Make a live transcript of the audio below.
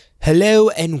Hello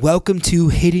and welcome to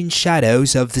Hidden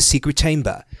Shadows of the Secret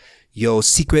Chamber, your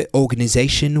secret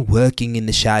organization working in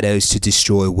the shadows to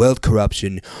destroy world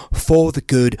corruption for the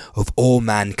good of all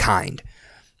mankind.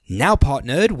 Now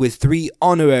partnered with three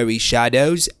honorary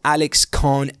shadows, Alex,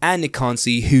 Khan and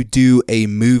Nikansi, who do a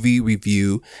movie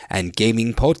review and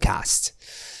gaming podcast.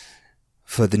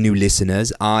 For the new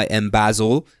listeners, I am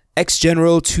Basil,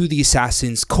 ex-general to the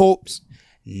Assassin's Corps,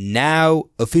 now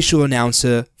official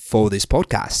announcer for this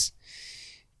podcast.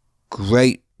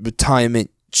 Great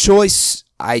retirement choice.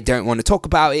 I don't want to talk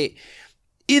about it.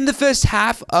 In the first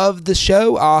half of the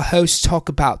show, our hosts talk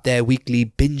about their weekly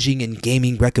binging and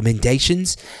gaming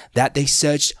recommendations that they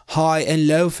searched high and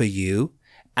low for you.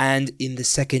 And in the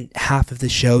second half of the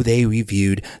show, they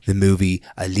reviewed the movie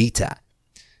Alita.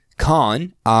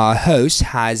 Khan, our host,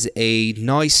 has a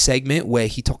nice segment where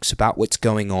he talks about what's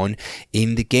going on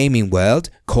in the gaming world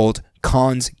called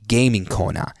Khan's Gaming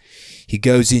Corner. He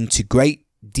goes into great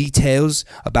details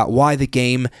about why the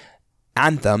game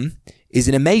Anthem is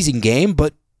an amazing game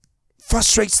but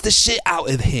frustrates the shit out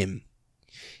of him.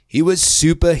 He was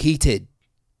super heated.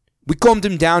 We calmed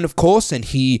him down, of course, and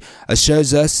he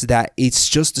assures us that it's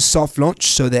just a soft launch,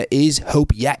 so there is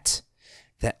hope yet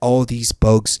that all these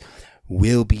bugs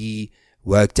will be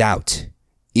worked out.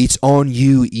 It's on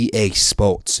you, EA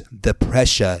Sports. The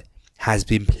pressure has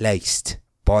been placed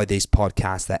by this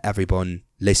podcast that everyone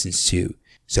listens to.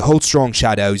 So hold strong,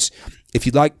 shadows. If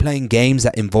you like playing games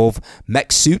that involve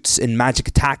mech suits and magic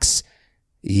attacks,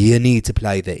 you need to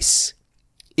play this.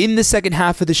 In the second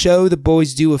half of the show, the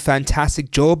boys do a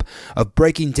fantastic job of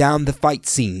breaking down the fight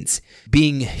scenes,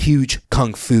 being huge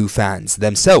kung fu fans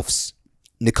themselves.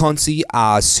 Nikansi,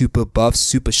 our super buff,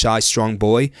 super shy, strong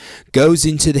boy, goes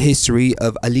into the history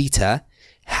of Alita,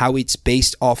 how it's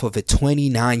based off of a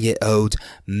 29-year-old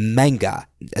manga.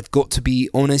 I've got to be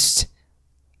honest,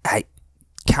 I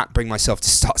can't bring myself to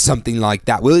start something like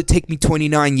that. Will it take me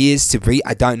 29 years to read?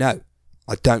 I don't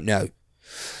know.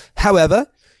 However,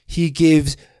 he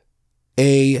gives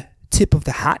a tip of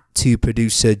the hat to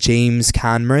producer James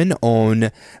Cameron on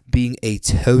being a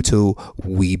total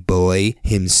wee boy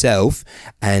himself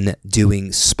and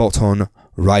doing spot on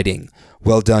writing.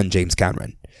 Well done, James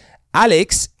Cameron.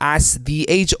 Alex asks the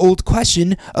age-old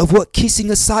question of what kissing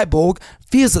a cyborg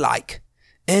feels like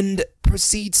and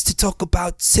proceeds to talk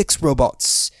about sex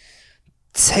robots.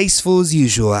 Tasteful as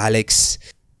usual, Alex.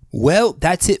 Well,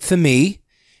 that's it for me.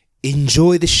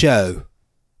 Enjoy the show.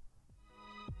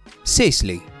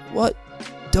 Seriously, what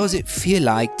does it feel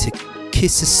like to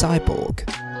kiss a cyborg?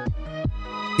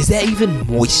 Is there even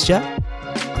moisture?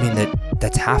 I mean,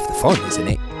 that's half the fun, isn't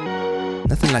it?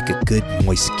 Nothing like a good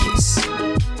moist kiss.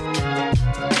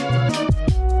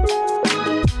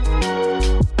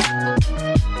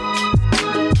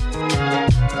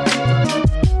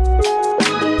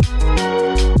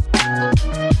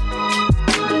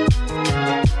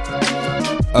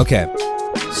 Okay,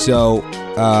 so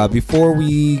before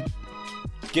we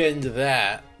get into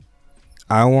that,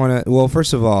 I want to, well,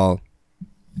 first of all,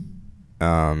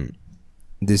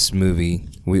 this movie,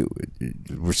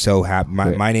 we're so happy.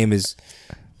 My name is,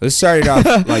 let's start it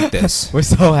off like this. We're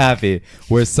so happy,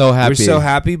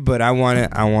 but I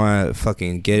want to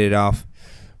fucking get it off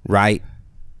right,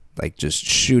 like just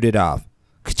shoot it off.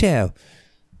 Ka-chow.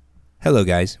 Hello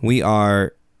guys, we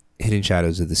are Hidden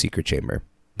Shadows of the Secret Chamber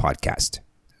podcast,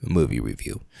 movie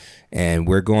review, and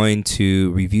we're going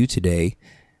to review today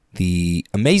the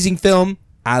amazing film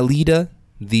Alita,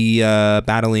 the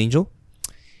Battle Angel.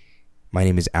 My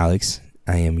name is Alex.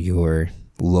 I am your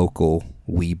local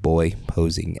wee boy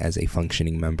posing as a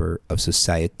functioning member of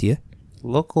society.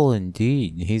 Local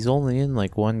indeed. He's only in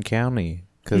like one county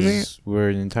because we're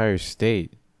an entire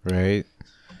state, right?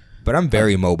 But I'm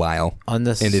very mobile in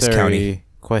this county.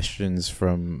 Questions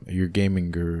from your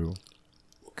gaming guru,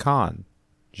 Khan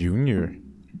Jr.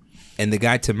 And the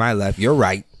guy to my left, you're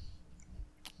right,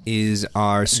 is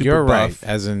our super You're buff. right,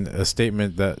 as in a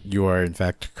statement that you are in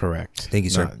fact correct. Thank you,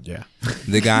 sir. Yeah.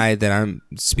 The guy that I'm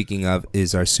speaking of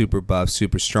is our super buff,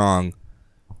 super strong,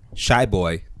 shy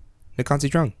boy, Nikansi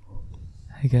Drung.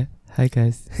 Hi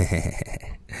guys.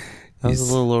 That was a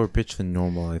little lower pitch than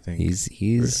normal, I think.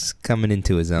 He's coming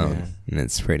into his own, and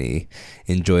it's pretty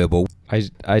enjoyable.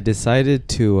 I decided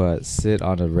to sit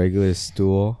on a regular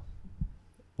stool,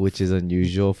 which is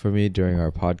unusual for me during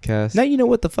our podcast. Now you know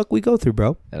what the fuck we go through,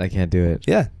 bro. And I can't do it.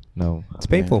 Yeah. No. It's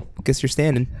painful. Guess you're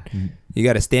standing. You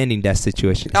got a standing desk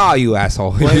situation. Oh, you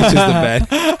asshole. You chose the bed.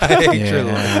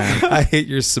 I hate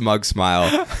your smug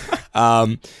smile.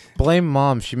 Blame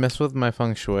mom. She messed with my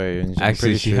feng shui. And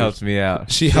Actually, she helped me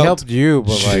out. She helped you,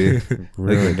 but like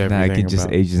ruined everything. Now I can just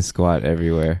about- agent squat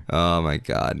everywhere. Oh my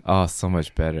god. Oh, so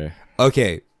much better.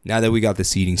 Okay, now that we got the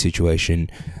seating situation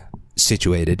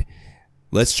situated,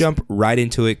 let's jump right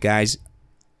into it, guys.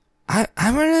 I'm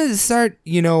gonna start,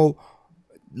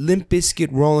 Limp Bizkit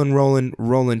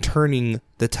rolling, turning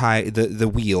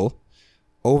the wheel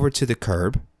over to the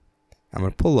curb. I'm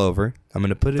gonna pull over. I'm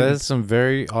gonna put it. That is some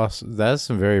very awesome. That is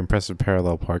some very impressive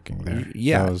parallel parking there.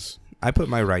 Yeah. I put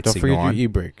my right Don't signal forget on. your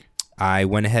e-brake. I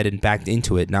went ahead and backed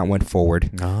into it, not went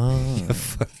forward. No.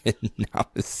 Fucking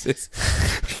analysis.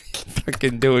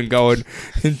 Fucking going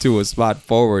into a spot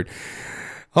forward.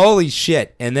 Holy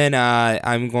shit. And then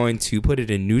I'm going to put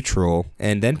it in neutral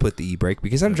and then put the e-brake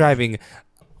because I'm driving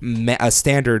a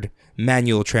standard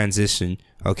manual transition.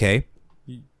 Okay.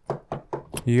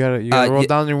 You gotta roll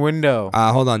down your window.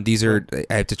 Hold on. I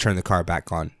have to turn the car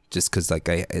back on just because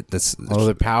that's. Oh,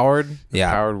 they're powered?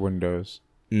 Yeah. Powered windows.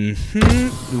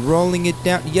 Rolling it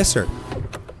down. Yes, sir.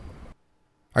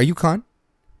 Are you Khan?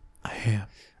 I am.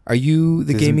 Are you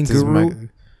the gaming This is guru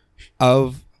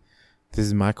of? This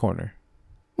is my corner.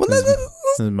 Well, This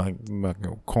is my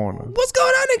corner. what's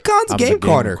going on in Khan's I'm game the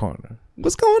corner? corner.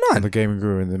 What's going I'm on? the gaming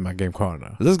guru in my game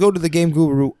corner. Let's go to the game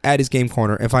guru at his game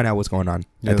corner and find out what's going on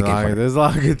at the game corner. There's a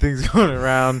lot of good things going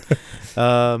around.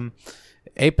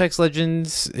 Apex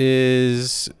Legends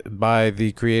is by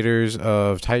the creators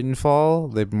of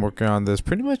Titanfall. They've been working on this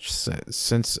pretty much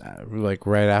since like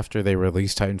right after they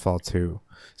released Titanfall 2.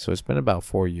 So it's been about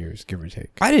 4 years, give or take.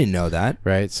 I didn't know that.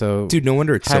 Right? So Dude, no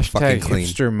wonder it's so fucking clean.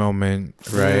 hipster moment,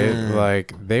 right?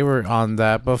 Like they were on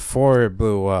that before it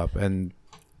blew up, and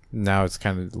now it's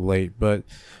kind of late. But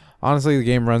honestly, the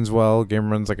game runs well. Game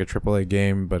runs like a AAA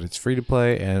game, but it's free to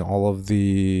play, and all of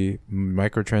the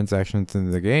microtransactions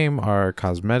in the game are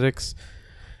cosmetics,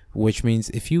 which means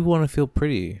if you want to feel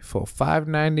pretty for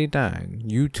 $5.99,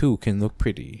 you too can look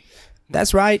pretty.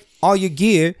 That's right. All your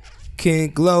gear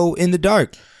can glow in the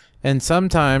dark. And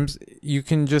sometimes you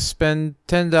can just spend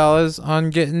 $10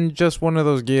 on getting just one of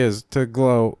those gears to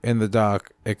glow in the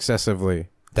dark excessively.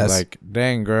 That's like,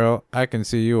 dang, girl, I can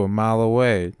see you a mile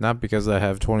away. Not because I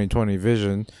have 20/20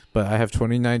 vision, but I have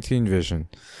 2019 vision.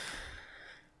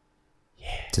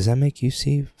 Does that make you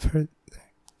see further?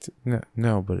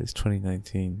 No, but it's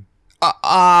 2019.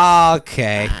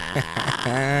 Okay.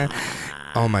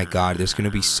 Oh my god, there's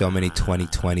gonna be so many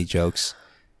 2020 jokes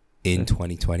in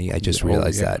 2020. I just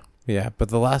realized that. Yeah, but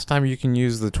the last time you can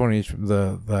use the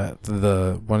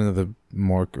one of the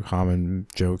more common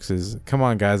jokes is, come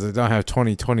on guys, I don't have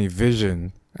 20/20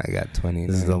 vision. I got 20.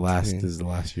 This is the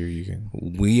last year you can.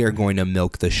 We are going to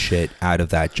milk the shit out of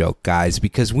that joke, guys,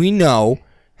 because we know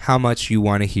how much you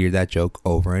want to hear that joke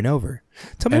over and over.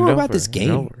 Tell me more about this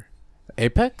game.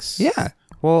 Apex? Yeah.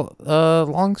 Well,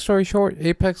 long story short,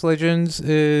 Apex Legends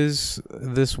is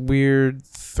this weird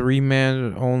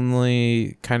 3-man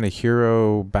only kind of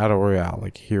hero battle royale,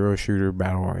 like hero shooter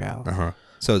battle royale. Uh-huh.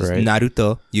 So it's Right.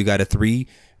 Naruto, you got a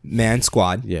 3-man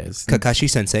squad. Yes. Kakashi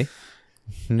Sensei.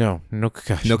 No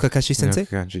Kakashi. No Kakashi Sensei? No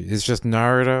Kakashi. It's just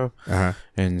Naruto Uh-huh.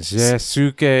 and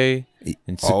Sasuke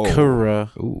and Oh.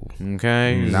 Sakura. Ooh.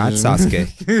 Okay. Not Sasuke.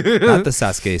 Not the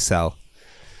Sasuke cell.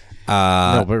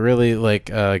 No, but really, like,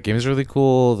 game is really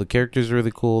cool. The characters are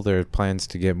really cool. There are plans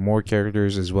to get more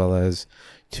characters as well as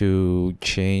to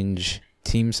change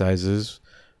team sizes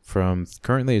from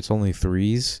currently it's only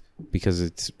 3s because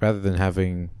it's rather than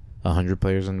having 100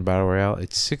 players in the battle royale,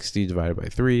 it's 60 divided by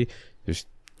 3. There's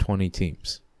 20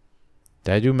 teams.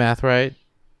 Did I do math right?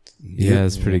 Yeah,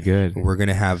 it's pretty good. We're going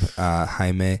to have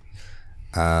Jaime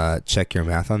check your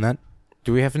math on that.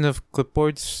 Do we have enough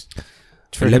clipboards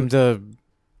for Let- him to...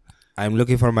 I'm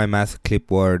looking for my math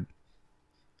clipboard.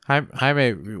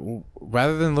 Jaime,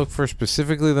 rather than look for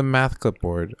specifically the math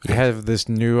clipboard, I have this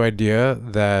new idea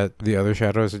that the other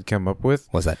shadows had come up with.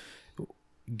 What's that?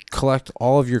 Collect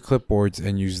all of your clipboards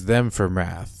and use them for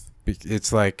math.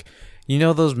 It's like, you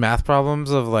know those math problems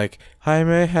of like,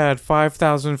 Jaime had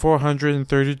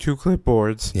 5,432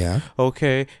 clipboards. Yeah.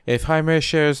 Okay, if Jaime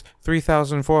shares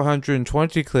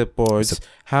 3,420 clipboards,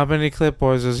 how many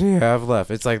clipboards does he have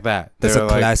left? It's like that. That's They're a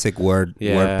like, classic word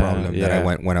problem that I yeah.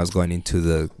 went when I was going into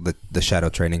the shadow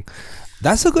training.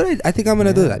 That's a good idea. I think I'm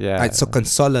gonna do that. Yeah. Right, so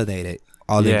consolidate it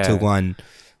all Yeah. into one.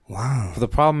 Wow. The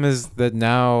problem is that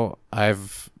now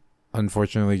I've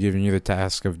unfortunately given you the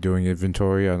task of doing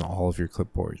inventory on all of your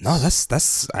clipboards. No,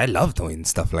 that's I love doing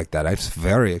stuff like that. I'm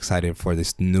very excited for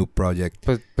this new project.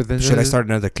 But then Should I start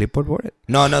another clipboard for it?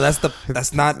 No,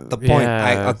 that's not the point.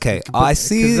 Yeah. I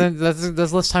see. Then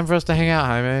that's less time for us to hang out,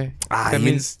 Jaime. That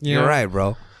means you're right,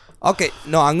 bro. Okay,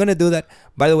 no, I'm gonna do that.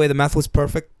 By the way, the math was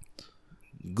perfect.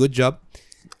 good job.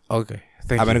 Okay.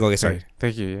 Thank I'm you. gonna go get started.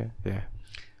 Thank you. Yeah.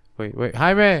 Wait.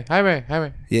 Jaime.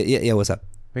 Yeah. What's up?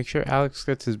 Make sure Alex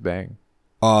gets his bang.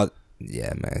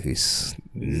 Yeah, man. He's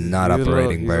not He's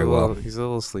operating very well. He's a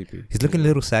little sleepy. He's looking a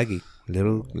little saggy, a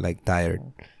little like tired.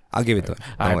 I'll give it to him.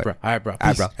 Don't worry. All right, bro. All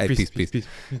right, bro. Hey, peace.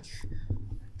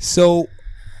 So,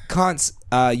 Cons,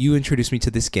 you introduced me to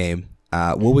this game.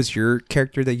 What was your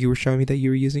character that you were showing me that you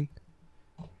were using?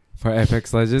 For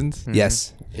Apex Legends,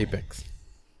 Yes. Apex.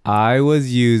 I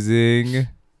was using.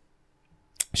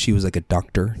 She was like a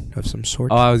doctor of some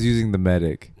sort. Oh, I was using the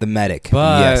medic. The medic.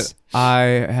 But Yes.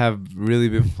 I have really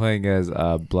been playing as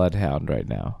a Bloodhound right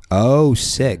now. Oh,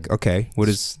 sick. Okay. What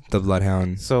is the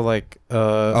Bloodhound? So like,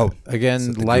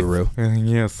 again, the life. guru.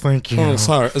 Yes, thank you. Oh,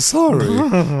 sorry.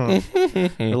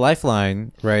 The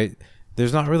Lifeline, right?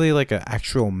 There's not really like an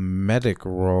actual medic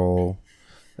role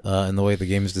in the way the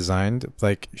game's designed.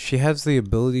 Like, she has the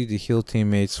ability to heal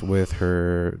teammates with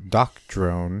her dock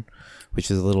drone,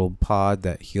 which is a little pod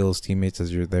that heals teammates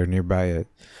as they're nearby it.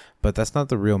 But that's not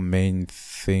the real main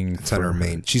thing. It's not her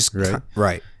main. She's right.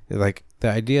 Right. Like, the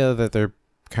idea that they're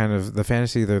kind of the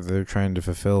fantasy that they're trying to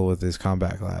fulfill with this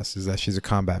combat class is that she's a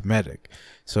combat medic.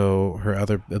 So her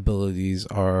other abilities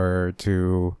are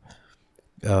to,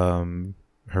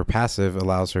 her passive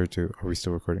allows her to. Are we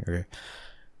still recording? Okay.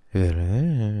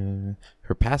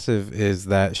 Her passive is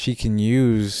that she can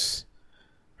use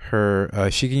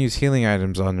healing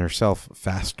items on herself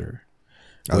faster,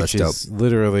 Which is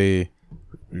literally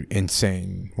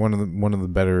insane. One of the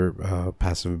better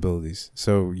passive abilities.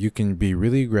 So you can be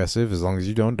really aggressive as long as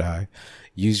you don't die.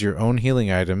 Use your own healing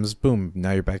items. Boom!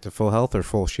 Now you're back to full health or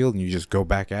full shield, and you just go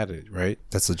back at it. Right?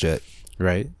 That's legit.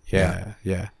 Right? Yeah.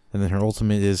 And then her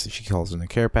ultimate is she calls in a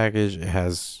care package. It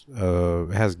has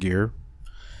gear,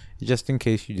 just in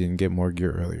case you didn't get more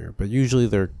gear earlier. But usually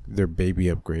they're baby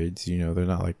upgrades. You know, they're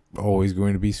not like always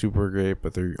going to be super great,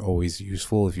 but they're always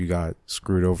useful if you got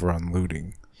screwed over on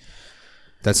looting.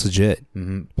 That's legit.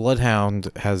 Mm-hmm.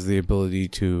 Bloodhound has the ability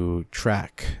to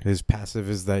track. His passive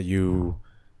is that you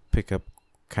pick up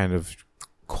kind of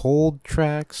cold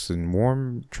tracks and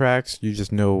warm tracks. You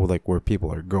just know like where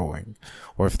people are going,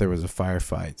 or if there was a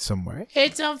firefight somewhere.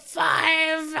 It's a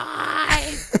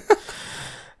firefight.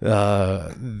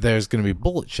 There's gonna be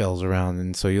bullet shells around,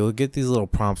 and so you'll get these little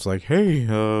prompts like, "Hey,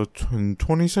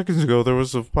 20 seconds ago there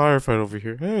was a firefight over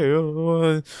here.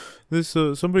 Hey, this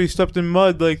somebody stepped in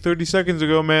mud like 30 seconds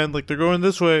ago, man. Like they're going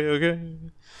this way, okay?"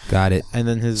 Got it. And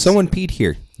then someone peed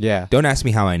here. Yeah. Don't ask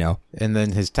me how I know. And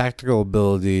then his tactical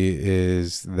ability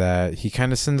is that he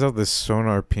kind of sends out this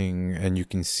sonar ping, and you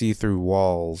can see through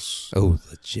walls. Oh,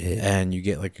 legit. And you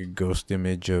get like a ghost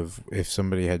image of if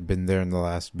somebody had been there in the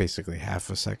last basically half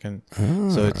a second.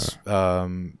 So it's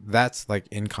that's like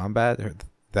in combat.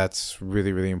 That's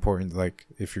really, really important. Like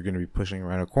if you're going to be pushing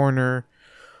around a corner,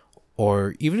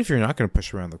 or even if you're not going to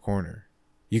push around the corner,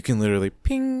 you can literally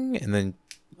ping and then,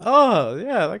 oh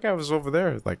yeah, that guy was over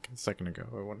there like a second ago.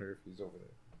 I wonder if he's over there.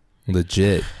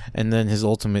 Legit. And then his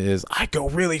ultimate is, I go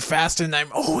really fast and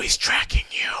I'm always tracking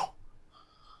you.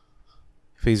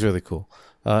 He's really cool.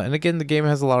 And again, the game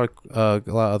has a lot of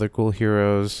other cool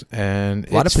heroes, and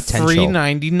a lot of potential. Free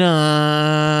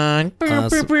 $99.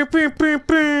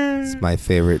 It's my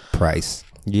favorite price.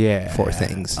 Yeah. For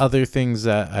things. Other things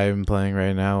that I'm playing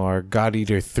right now are God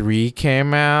Eater 3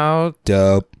 came out.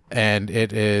 Dope. And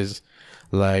it is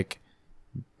like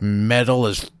metal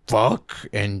as fuck,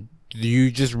 and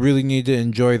you just really need to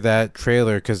enjoy that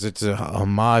trailer because it's a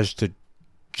homage to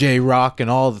J-Rock and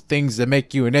all the things that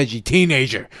make you an edgy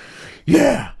teenager.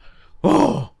 Yeah.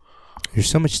 Oh. There's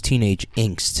so much teenage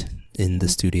angst in the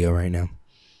studio right now.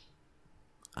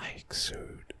 I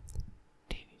exude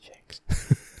teenage angst.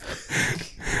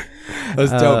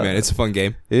 That's dope, man. It's a fun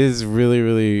game. It is really,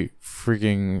 really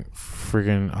freaking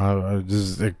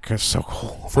this is so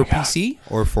cool. For PC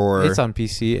or for... It's on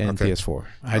PC and Okay. PS4.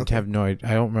 I have no idea.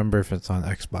 I don't remember if it's on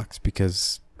Xbox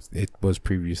because it was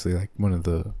previously like one of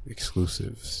the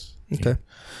exclusives. Okay.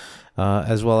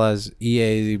 As well as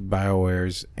EA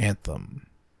BioWare's Anthem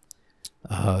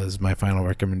is my final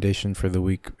recommendation for the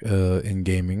week in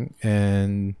gaming.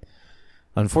 And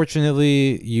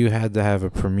unfortunately, you had to have a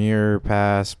Premiere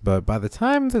Pass, but by the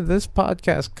time that this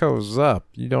podcast goes up,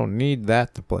 you don't need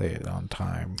that to play it on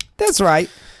time. That's right.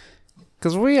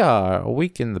 Because we are a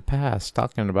week in the past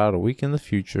talking about a week in the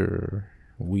future.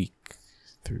 Week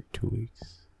through 2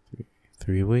 weeks.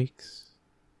 3 weeks.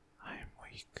 I am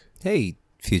weak. Hey,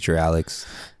 future Alex.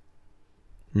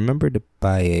 Remember to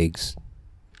buy eggs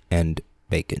and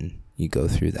bacon. You go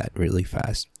through that really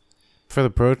fast. For the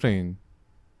protein.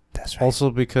 That's right.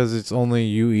 Also because it's only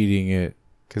you eating it.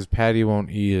 Because Patty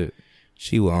won't eat it.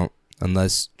 She won't.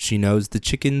 Unless she knows the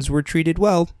chickens were treated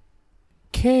well.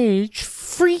 Cage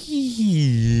free.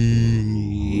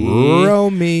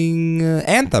 Roaming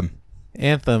Anthem.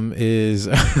 Anthem is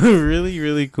a really,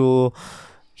 really cool,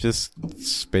 just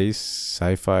space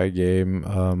sci-fi game.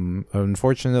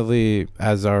 Unfortunately,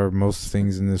 as are most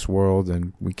things in this world,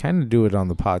 and we kind of do it on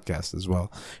the podcast as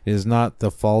well, it is not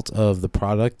the fault of the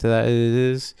product that it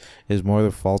is. It is more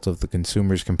the fault of the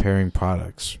consumers comparing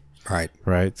products. Right.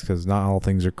 Right? Because not all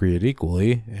things are created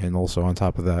equally, and also on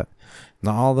top of that,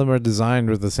 not all of them are designed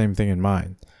with the same thing in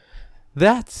mind.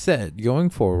 That said, going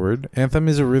forward, Anthem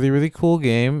is a really, really cool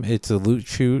game. It's a loot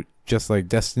shoot, just like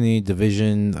Destiny,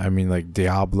 Division, I mean, like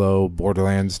Diablo,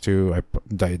 Borderlands 2.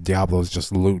 Diablo is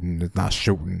just looting, it's not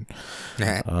shooting.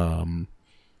 The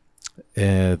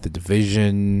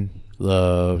Division,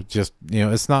 just, you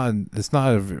know, it's not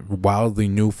a wildly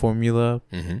new formula,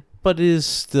 but it is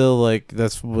still like,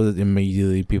 that's what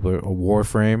immediately people are, a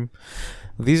Warframe.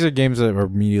 These are games that are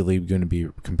immediately going to be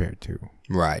compared to.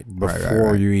 Right.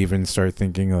 Before you even start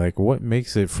thinking, like, what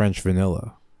makes it French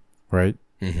vanilla? Right?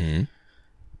 Mm-hmm.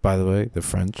 By the way, the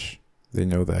French, they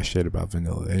know that shit about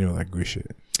vanilla. They know that good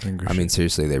shit. I mean,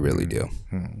 seriously, they really do.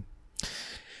 Mm-hmm.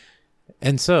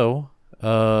 And so,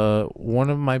 one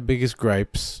of my biggest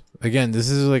gripes, again, this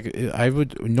is like,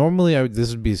 this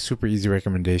would be a super easy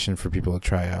recommendation for people to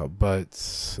try out, but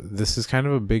this is kind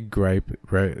of a big gripe,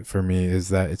 right, for me, is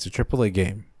that it's a AAA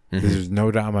game. Mm-hmm. There's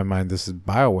no doubt in my mind this is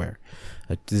BioWare.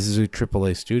 This is a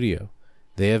AAA studio.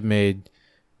 They have made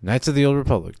Knights of the Old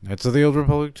Republic, Knights of the Old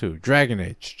Republic 2, Dragon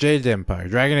Age, Jade Empire,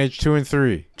 Dragon Age 2 and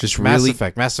 3, Just Mass really,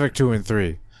 Effect 2 and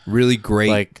 3. really great,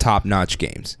 Like, top-notch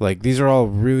games. Like, these are all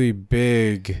really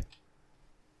big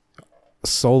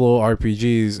solo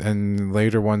RPGs, and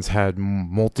later ones had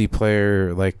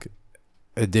multiplayer, like,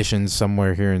 additions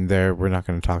somewhere here and there. We're not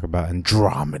going to talk about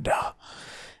Andromeda.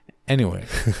 Anyway.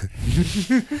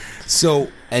 So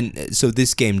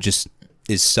this game just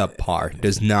is subpar.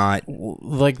 Does not,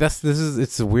 like,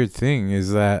 it's a weird thing,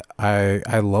 is that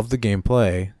I love the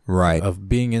gameplay right, of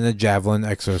being in a javelin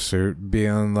exosuit,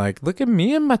 being like, look at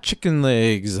me and my chicken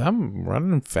legs, I'm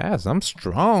running fast, I'm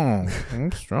strong.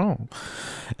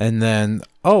 And then,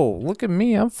 oh, look at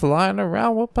me, I'm flying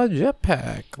around with my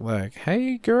jetpack. Like,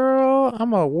 hey girl,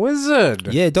 I'm a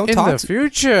wizard. Yeah, don't in talk the to-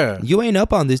 future. you ain't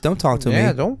up on this. Don't talk to me.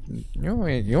 Yeah,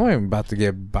 you ain't about to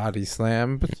get body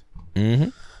slammed. Mm-hmm.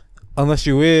 Unless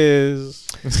you is.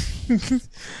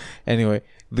 Anyway,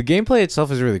 the gameplay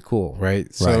itself is really cool,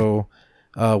 right? So,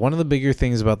 one of the bigger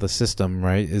things about the system,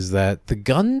 right, is that the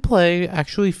gunplay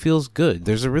actually feels good.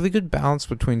 There's a really good balance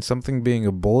between something being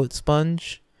a bullet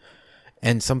sponge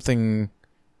and something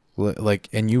like,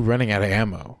 and you running out of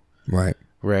ammo. Right.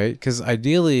 Right? Because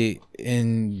ideally,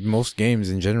 in most games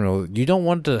in general, you don't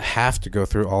want to have to go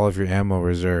through all of your ammo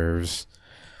reserves.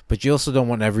 But you also don't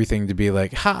want everything to be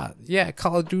like, Call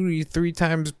of Duty 3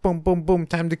 times, boom, boom, boom,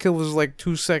 time to kill was like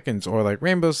 2 seconds. Or like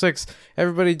Rainbow Six,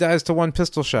 everybody dies to one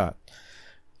pistol shot.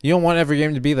 You don't want every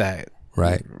game to be that.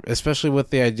 Right. Especially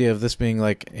with the idea of this being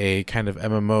like a kind of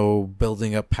MMO,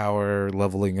 building up power,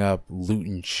 leveling up, loot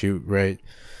and shoot, right?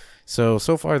 So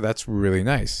far that's really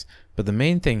nice. But the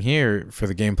main thing here for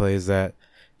the gameplay is that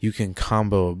you can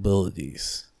combo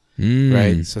abilities.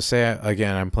 Right, so say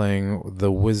again, I'm playing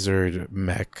the wizard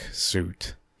mech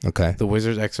suit. Okay. The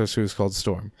wizard exosuit is called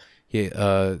Storm.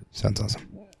 Sounds awesome.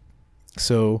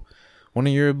 So one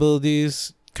of your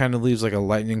abilities kind of leaves like a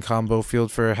lightning combo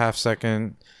field for a half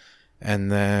second,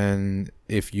 and then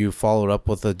if you follow it up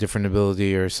with a different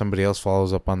ability or somebody else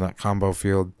follows up on that combo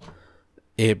field,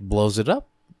 it blows it up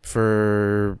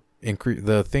for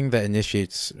the thing that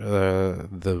initiates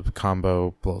the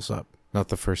combo blows up. Not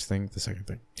the first thing, the second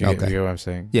thing. You get what I'm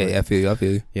saying? Yeah, I feel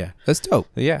you. Yeah. That's dope.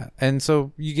 Yeah, and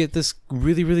so you get this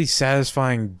really, really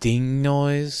satisfying ding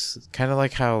noise, kind of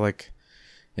like how, like,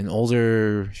 in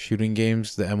older shooting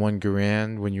games, the M1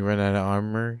 Garand, when you run out of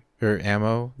armor or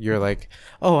ammo, you're like,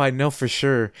 oh, I know for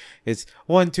sure. It's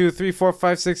 1, 2, 3, 4,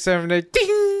 5, 6, 7, 8,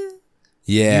 ding!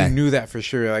 Yeah. You knew that for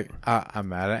sure. You're like,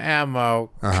 I'm out of ammo.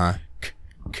 Uh-huh.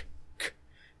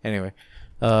 Anyway.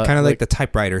 Kind of like the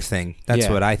typewriter thing. That's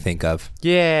Yeah. what I think of.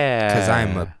 Yeah. Because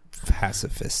I'm a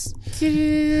pacifist.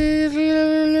 Ding!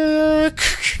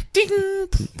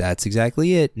 That's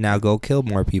exactly it. Now go kill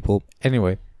more people.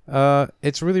 Anyway,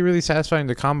 it's really, really satisfying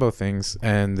to combo things,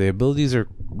 and the abilities are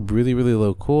really, really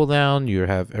low cooldown. You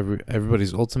have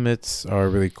everybody's ultimates are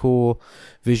really cool.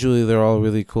 Visually, they're all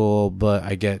really cool, but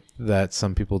I get that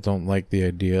some people don't like the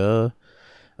idea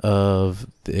of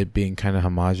it being kind of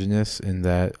homogenous in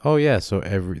that, oh yeah, so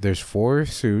there's 4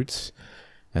 suits,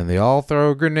 and they all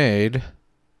throw a grenade,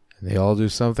 and they all do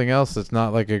something else that's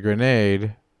not like a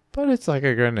grenade, but it's like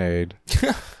a grenade.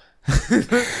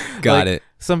 Got it.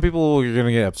 Some people are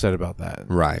gonna get upset about that,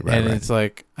 Right. and it's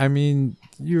like, I mean,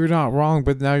 you're not wrong,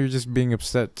 but now you're just being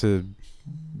upset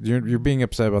you're being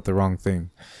upset about the wrong thing.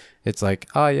 It's like,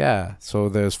 oh yeah, so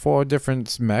there's 4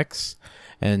 different mechs,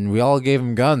 and we all gave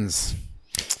them guns.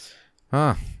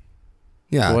 Huh?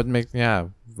 Yeah. What makes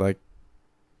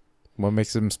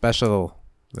them special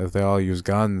if they all use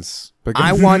guns?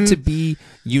 I want to be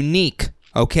unique.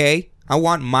 Okay, I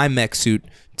want my mech suit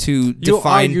to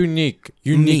define. You are unique.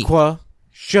 Uniqua.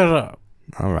 Shut up.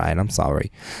 All right, I'm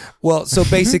sorry. Well, so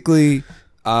basically,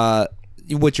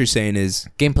 what you're saying is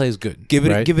Gameplay is good. give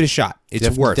it a shot.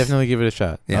 It's worth. Definitely give it a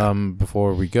shot. Yeah.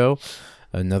 Before we go,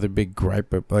 another big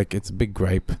gripe, like it's a big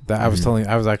gripe that I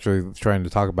was actually trying to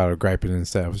talk about a gripe, and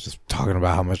instead I was just talking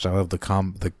about how much I love the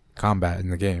combat in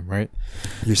the game. Right?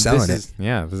 You're selling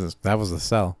That was the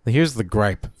sell. Here's the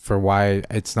gripe for why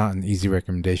it's not an easy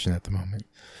recommendation at the moment.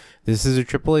 This is a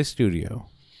AAA studio.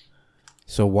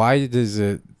 So why is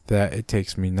it that it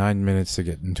takes me 9 minutes to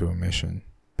get into a mission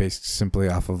based simply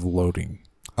off of loading?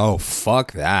 Oh,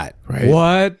 fuck that. Right?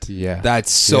 What? Yeah.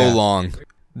 That's so long.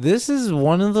 This is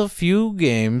one of the few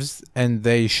games, and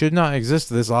they should not exist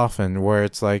this often, where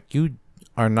it's like you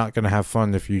are not going to have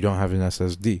fun if you don't have an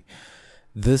SSD.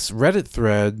 This Reddit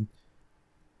thread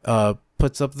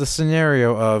puts up the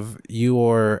scenario of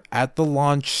you're at the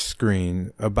launch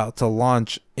screen about to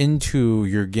launch into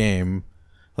your game,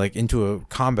 like into a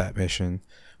combat mission,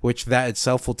 which that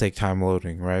itself will take time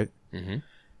loading, right? Mm-hmm.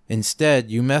 Instead,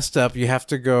 you messed up. You have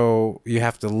to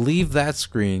leave that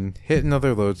screen, hit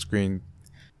another load screen,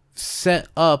 set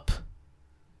up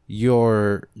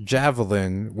your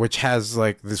Javelin, which has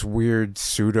like this weird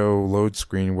pseudo load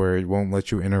screen where it won't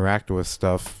let you interact with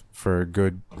stuff for a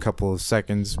good couple of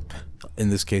seconds, in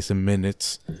this case, a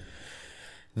minute.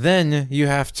 Then you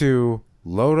have to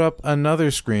load up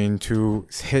another screen to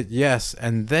hit yes,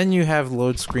 and then you have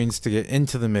load screens to get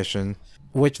into the mission,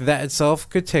 which that itself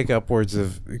could take upwards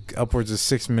of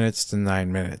 6 minutes to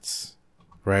 9 minutes,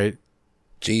 right?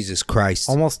 Jesus Christ.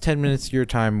 Almost 10 minutes of your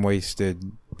time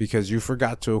wasted because you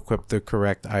forgot to equip the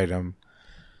correct item,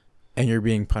 and you're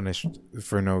being punished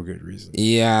for no good reason.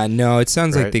 Yeah, no, it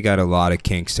sounds Right? like they got a lot of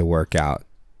kinks to work out.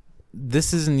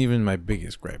 This isn't even my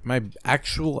biggest gripe. My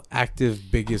actual active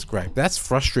biggest gripe. That's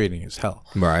frustrating as hell.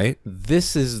 Right?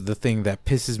 This is the thing that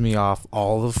pisses me off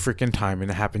all the freaking time, and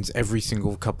it happens every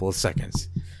single couple of seconds.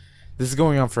 This is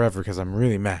going on forever because I'm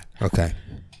really mad. Okay.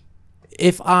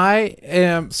 If I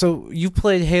am... So, you've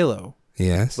played Halo,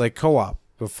 Yes. like co-op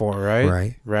before, right?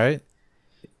 Right. Right?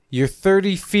 You're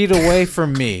 30 feet away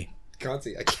from me.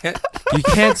 Conti, I can't. You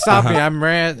can't stop me. I'm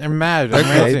mad. I'm Okay,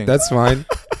 ranting. that's fine.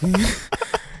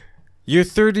 You're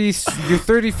 30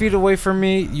 feet away from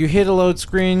me. You hit a load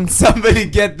screen. Somebody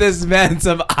get this man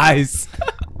some ice.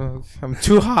 I'm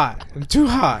too hot. You're 30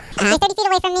 feet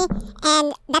away from me,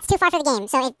 and that's too far for the game.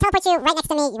 So it teleports you right next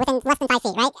to me within less than 5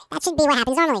 feet, right? That should be what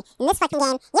happens normally. In this fucking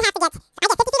game, I get 50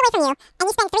 feet away from you, and you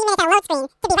spend 3 minutes on a load screen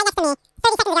to be right next to me.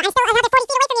 30 seconds ago, I'm still another 40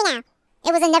 feet away from you now.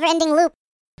 It was a never-ending loop.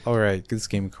 All right, this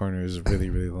game corner is really,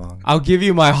 really long. I'll give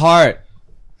you my heart.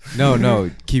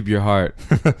 No, keep your heart.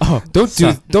 Oh,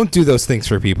 Don't do those things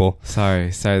for people.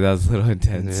 sorry, that was a little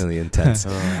intense. Really intense.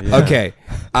 Yeah. Okay.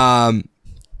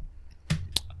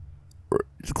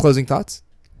 Closing thoughts?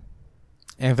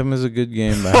 Anthem is a good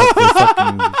game. I hope they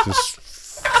fucking just...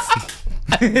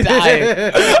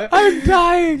 I'm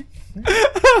dying.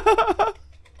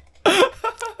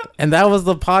 And that was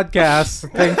the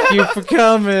podcast. Thank you for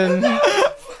coming.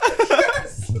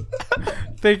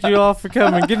 Thank you all for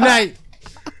coming. Good night.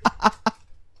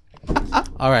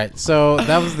 All right, so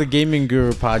that was the Gaming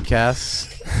Guru podcast.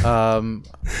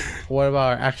 What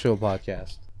about our actual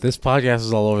podcast? This podcast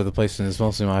is all over the place, and it's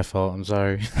mostly my fault. I'm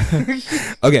sorry.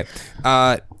 Okay.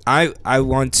 I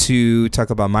want to talk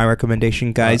about my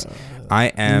recommendation, guys. I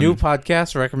am New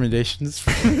podcast recommendations.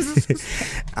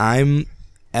 I'm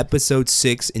episode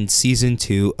 6 in season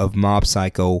 2 of Mob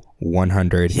Psycho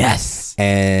 100. Yes.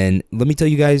 And let me tell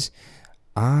you guys,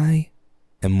 I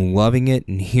am loving it,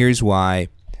 and here's why.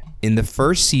 In the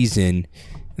first season,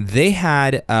 they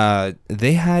had a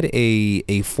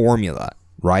formula,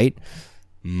 right?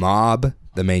 Mob,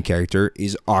 the main character,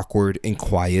 is awkward and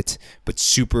quiet, but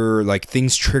super, like,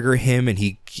 things trigger him, and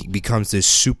he becomes this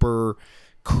super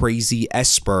crazy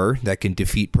Esper that can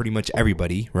defeat pretty much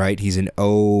everybody, right? He's an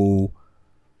OPC,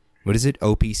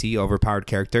 overpowered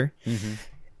character. Mm-hmm.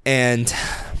 And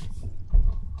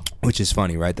which is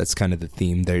funny, right? That's kind of the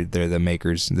theme. They're the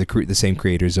makers, the same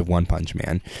creators of One Punch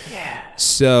Man. Yeah.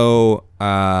 So,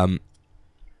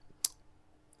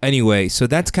 anyway, so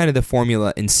that's kind of the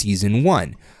formula in season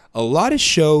 1. A lot of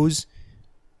shows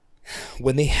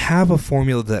when they have a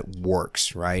formula that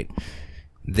works, right?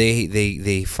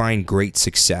 They find great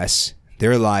success.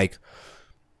 They're like,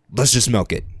 let's just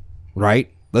milk it,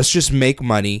 right? Let's just make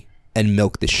money and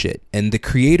milk the shit. And the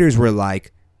creators were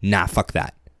like, nah, fuck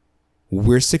that.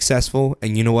 We're successful,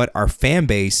 and you know what? Our fan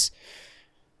base,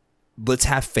 let's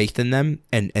have faith in them,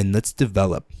 and let's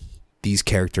develop these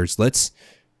characters. Let's,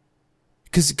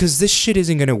 because this shit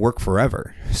isn't gonna work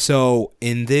forever. So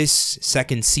in this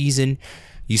second season,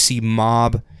 you see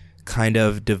Mob kind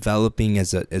of developing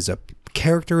as a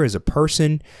character, as a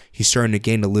person. He's starting to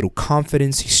gain a little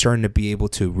confidence. He's starting to be able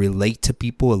to relate to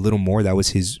people a little more. That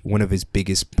was one of his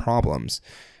biggest problems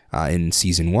in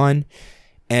season 1.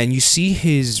 And you see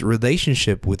his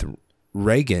relationship with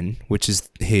Reagan, which is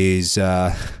his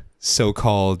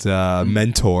so-called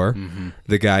mentor,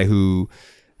 the guy who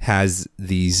has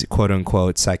these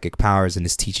quote-unquote psychic powers and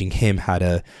is teaching him how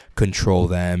to control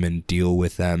them and deal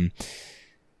with them.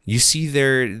 You see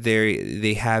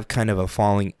they have kind of a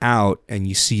falling out, and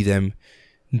you see them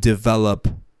develop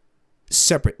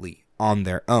separately on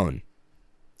their own.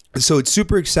 So it's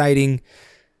super exciting,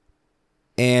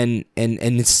 and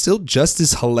it's still just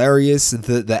as hilarious.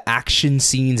 The action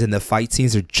scenes and the fight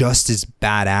scenes are just as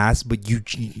badass, but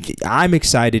I'm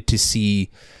excited to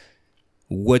see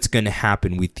what's going to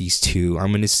happen with these two.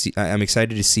 I'm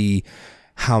excited to see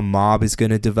how Mob is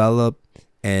going to develop.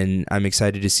 And I'm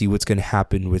excited to see what's going to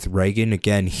happen with Reagan.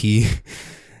 Again, he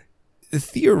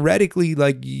theoretically,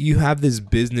 like, you have this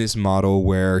business model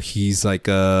where he's like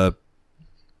a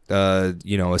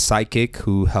psychic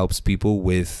who helps people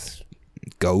with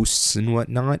ghosts and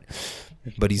whatnot.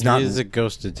 But he's not. He's a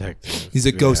ghost detective. He's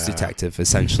a ghost detective,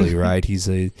 essentially, right? He's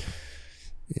a.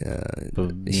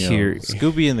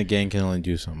 Scooby and the gang can only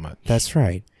do so much. That's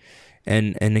right.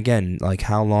 And again, like,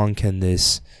 how long can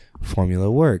this formula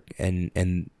work?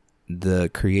 And the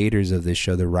creators of this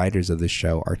show, the writers of this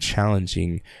show, are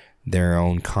challenging their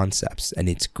own concepts, and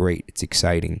it's great. It's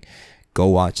exciting. Go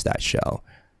watch that show.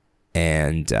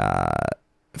 And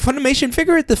Funimation,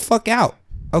 figure it the fuck out,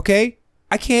 okay?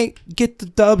 I can't get the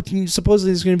dub.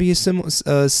 Supposedly there's going to be a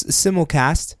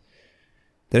simulcast.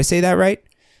 Did I say that right?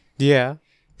 Yeah.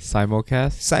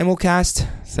 Simulcast.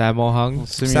 Sammo-hung.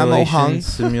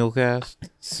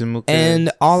 Simulcast.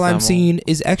 And all I'm seeing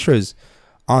is extras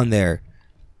on there.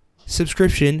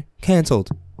 Subscription canceled.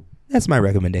 That's my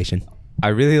recommendation. I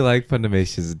really like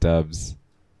Funimation's dubs.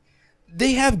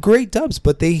 They have great dubs,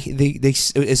 but they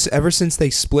ever since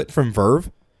they split from Verve,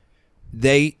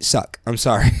 they suck. I'm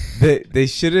sorry. They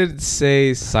shouldn't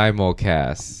say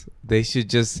simulcast. They should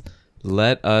just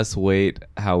let us wait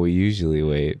how we usually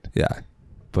wait. Yeah.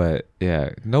 But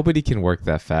yeah, nobody can work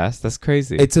that fast. That's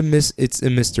crazy. It's a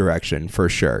misdirection for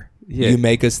sure. Yeah. You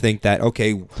make us think that,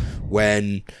 okay,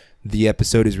 when the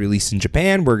episode is released in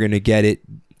Japan, we're going to get it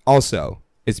also.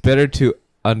 It's better to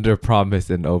underpromise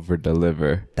and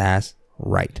overdeliver. That's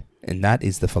right. And that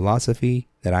is the philosophy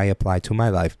that I apply to my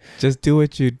life. Just do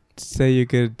what you say you're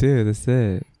going to do. That's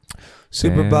it.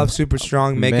 Super buff, super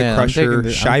strong, Mega Crusher,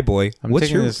 Shy Boy. I'm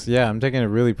taking it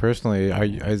really personally.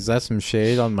 Is that some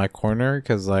shade on my corner?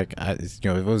 Because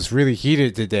it was really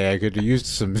heated today. I could have used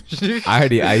some. I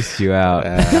already iced you out.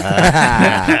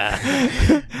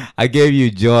 I gave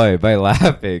you joy by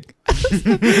laughing.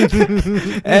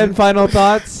 And final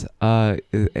thoughts.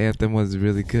 Anthem was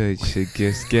really good. You should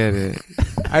just get it.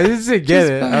 I didn't say get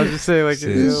it. I was just saying it was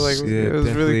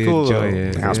really cool. Enjoy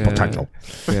it. House potential.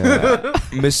 Yeah.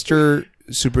 Mr.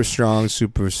 Super Strong,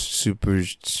 super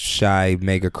shy,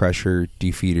 Mega Crusher,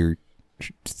 Defeater,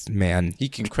 man. He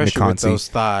can crush you with those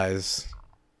thighs.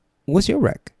 What's your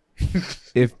rec?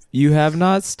 If you have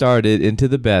not started Into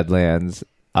the Badlands,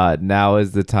 now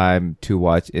is the time to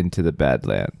watch Into the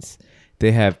Badlands.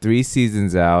 They have 3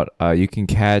 seasons out. You can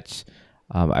catch,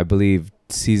 I believe,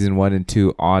 season 1 and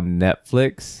 2 on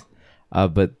Netflix.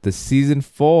 But the season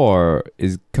 4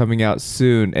 is coming out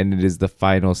soon, and it is the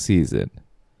final season.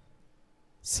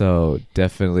 So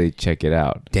definitely check it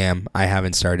out. Damn, I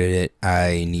haven't started it.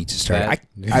 I need to start.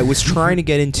 I was trying to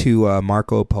get into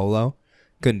Marco Polo.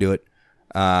 Couldn't do it.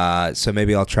 So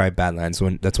maybe I'll try Badlands.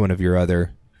 That's one of your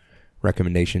other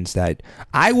recommendations. That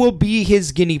I will be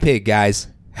his guinea pig, guys.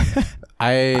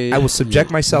 I will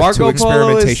subject myself to experimentations. Marco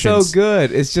Polo is so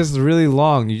good. It's just really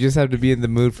long. You just have to be in the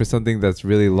mood for something that's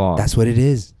really long. That's what it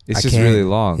is. It's just really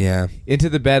long. Yeah. Into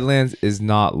the Badlands is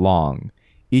not long.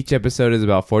 Each episode is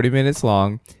about 40 minutes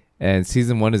long, and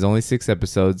season 1 is only 6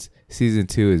 episodes. Season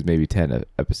 2 is maybe 10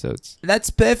 episodes. That's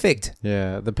perfect.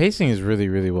 Yeah, the pacing is really,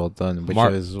 really well done, which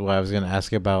is what I was going to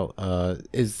ask about.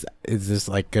 Is this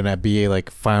going to be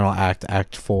final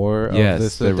act 4 of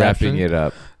this adaptation? They're wrapping it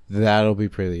up. That'll be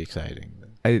pretty exciting.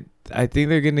 I think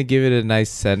they're gonna give it a nice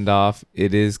send off.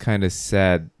 It is kind of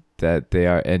sad that they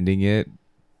are ending it,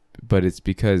 but it's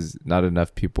because not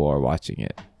enough people are watching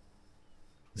it.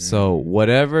 So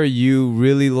whatever you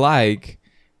really like,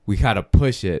 we gotta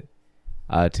push it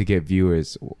to get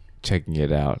viewers checking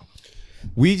it out.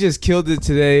 We just killed it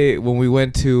today when we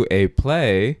went to a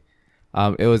play.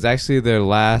 It was actually their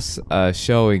last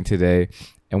showing today,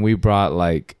 and we brought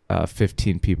like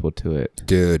 15 people to it.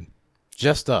 Dude,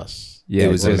 Just us. Yeah,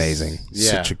 it was just- amazing.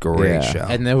 yeah. Such a great Yeah. show.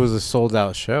 And it was a sold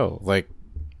out show. Like,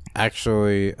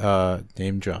 actually,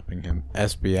 name dropping him.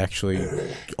 SB actually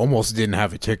almost didn't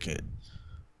have a ticket.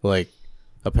 Like,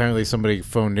 apparently somebody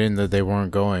phoned in that they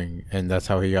weren't going, and that's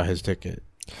how he got his ticket.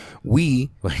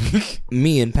 We, Like,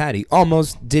 me and Patty,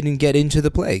 almost didn't get into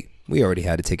the play. We already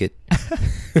had a ticket.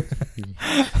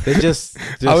 they just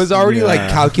I was already like yeah.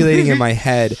 calculating in my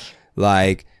head,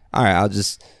 like, all right, I'll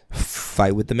just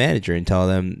fight with the manager and tell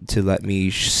them to let me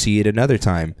see it another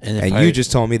time. And if And I- you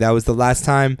just told me that was the last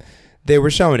time they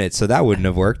were showing it, so that wouldn't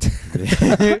have worked.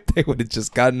 They would have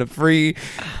just gotten a free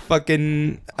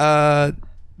fucking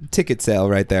ticket sale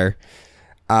right there.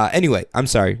 Anyway, I'm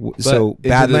sorry. So But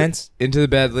Badlands. Into the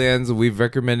Badlands, we've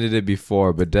recommended it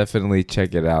before, but definitely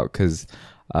check it out because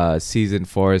season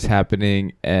 4 is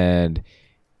happening. And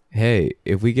hey,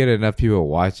 if we get enough people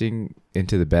watching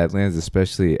Into the Badlands,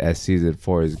 especially as season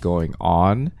 4 is going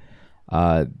on,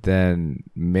 then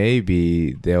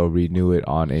maybe they'll renew it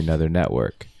on another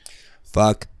network.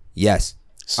 Fuck yes.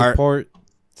 support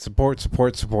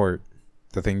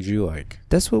the things you like.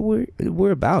 That's what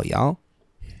we're about, y'all.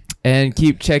 And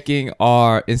keep checking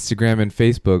our Instagram and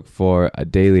Facebook for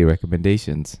daily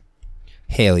recommendations.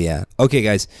 Hell yeah. Okay,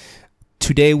 guys.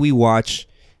 Today we watch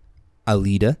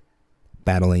Alita,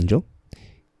 Battle Angel,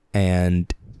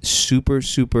 and super,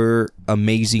 super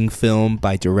amazing film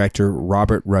by director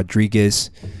Robert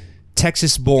Rodriguez.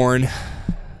 Texas born.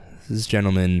 This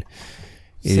gentleman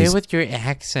is... with your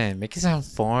accent. Make it sound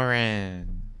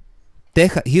foreign.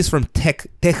 He's from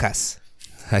Texas.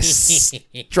 I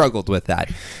struggled with that.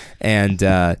 And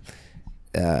I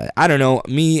don't know,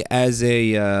 me as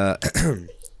a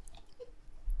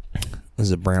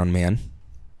as a brown man,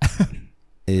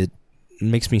 it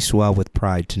makes me swell with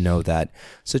pride to know that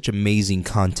such amazing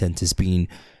content is being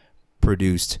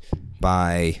produced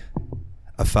by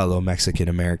a fellow Mexican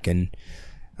American,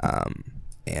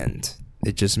 and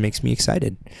it just makes me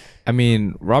excited. I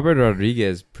mean, Robert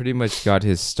Rodriguez pretty much got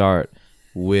his start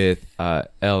with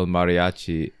El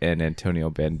Mariachi and Antonio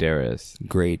Banderas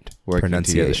Great working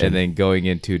pronunciation. together, and then going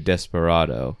into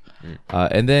Desperado,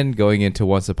 and then going into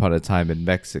Once Upon a Time in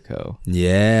Mexico.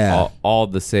 Yeah. All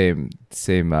the same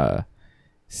storyline.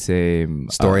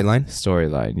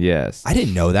 Storyline, yes. I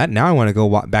didn't know that. Now I want to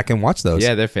go back and watch those.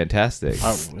 Yeah, they're fantastic.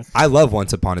 I love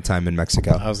Once Upon a Time in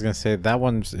Mexico. I was gonna say that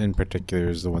one in particular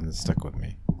is the one that stuck with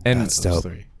me. And That's Those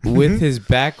dope. three. with his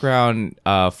background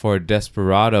for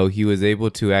Desperado, he was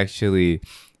able to actually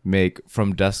make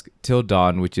From Dusk Till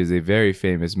Dawn, which is a very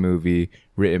famous movie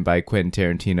written by Quentin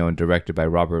Tarantino and directed by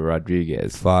Robert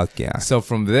Rodriguez. Fuck yeah. So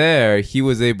from there, he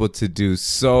was able to do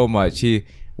so much. He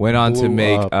went on to Blew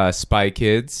make up. Spy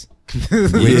Kids, which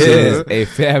is a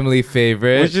family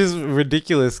favorite. Which is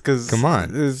ridiculous because Come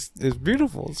on. it's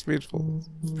beautiful. It's beautiful.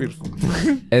 It's beautiful.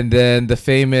 And then the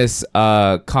famous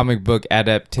comic book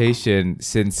adaptation,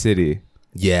 Sin City,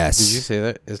 Yes. Did you say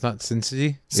that? It's not Sin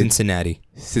City? Cincinnati.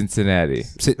 Cincinnati,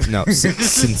 Sin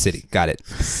City. Got it.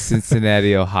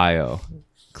 Cincinnati, Ohio,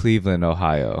 Cleveland,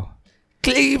 Ohio.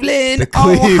 Cleveland,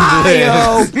 Cleveland.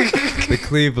 Ohio. The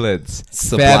Clevelands,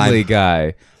 Sublime. Family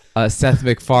Guy, Seth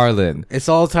MacFarlane. It's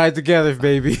all tied together,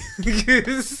 baby.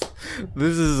 This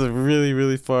is a really,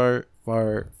 really far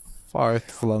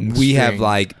flung. We have string.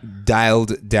 like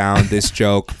dialed down this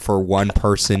joke for one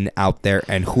person out there,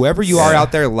 and whoever you are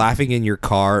out there laughing in your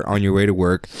car on your way to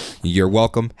work, you're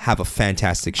welcome. Have a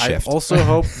fantastic shift. I also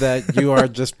hope that you are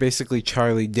just basically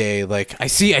Charlie Day. Like, I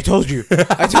told you.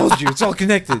 It's all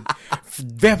connected.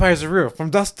 Vampires are real. From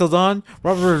Dusk Till Dawn,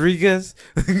 Robert Rodriguez.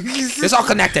 It's all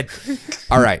connected.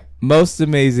 All right. Most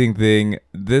amazing thing,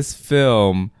 this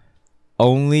film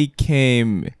only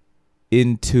came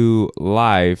into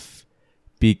life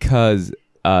because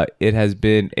it has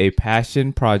been a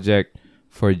passion project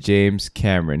for James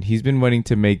Cameron. He's been wanting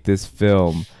to make this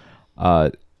film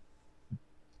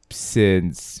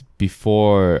since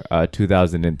before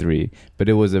 2003, but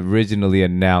it was originally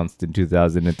announced in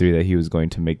 2003 that he was going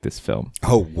to make this film.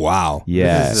 Oh wow.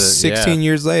 Yeah. This is 16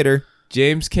 years later.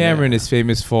 James Cameron is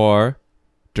famous for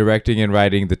directing and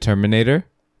writing The Terminator,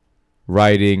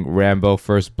 writing Rambo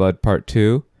First Blood Part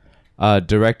 2,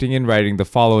 directing and writing the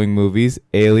following movies: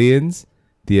 Aliens,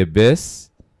 The Abyss,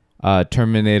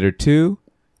 Terminator 2,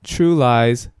 True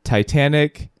Lies,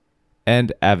 Titanic,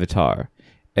 and Avatar.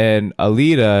 And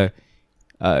Alita,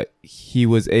 he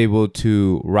was able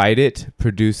to write it,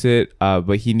 produce it,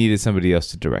 but he needed somebody else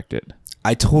to direct it.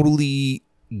 I totally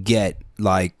get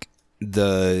like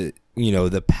the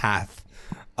path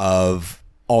of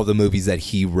all the movies that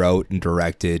he wrote and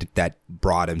directed that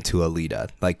brought him to Alita,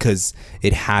 like, because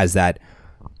it has that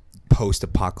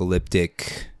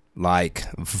post-apocalyptic like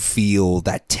feel,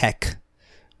 that tech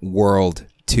world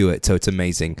to it, so it's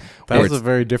amazing. That was a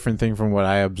very different thing from what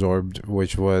I absorbed,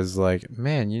 which was like,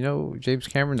 man, James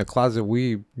Cameron, the closet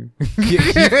weeb. He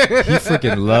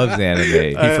freaking loves anime.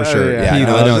 He for sure. Yeah, he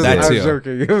I know that I was too.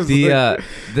 joking. It was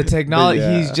The technology, But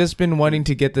yeah. he's just been wanting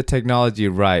to get the technology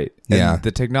right. And Yeah.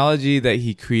 the technology that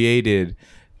he created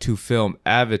to film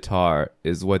Avatar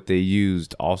is what they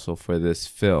used also for this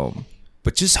film.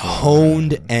 But just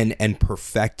honed and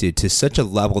perfected to such a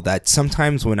level that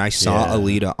sometimes when I saw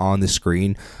Alita on the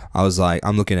screen, I was like,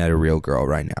 I'm looking at a real girl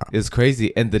right now. It's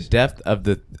crazy, and the depth of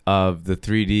the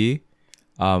 3D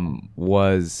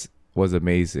was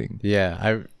amazing. Yeah,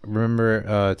 I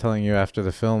remember telling you after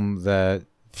the film that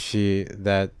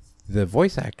the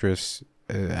voice actress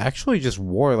actually just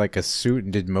wore like a suit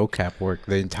and did mocap work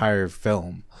the entire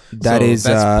film. That's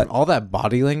all that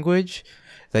body language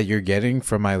that you're getting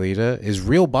from Alita is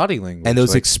real body language, and those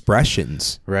like,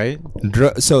 expressions. right?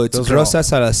 So it's Those are Rosa all-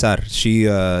 Salazar. She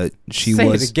Say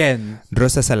was it again.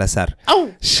 Rosa Salazar.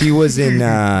 Oh, she was in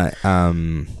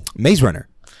Maze Runner,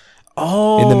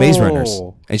 Oh, in the Maze Runners,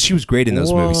 and she was great in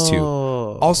those movies too.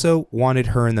 Whoa. Also wanted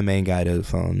her and the main guy to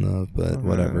fall in love, but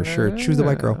whatever. Sure, she was the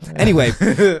white girl. Anyway,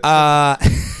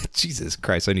 Jesus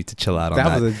Christ, I need to chill out on that.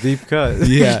 That was a deep cut.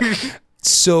 Yeah.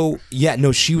 So yeah,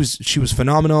 no, she was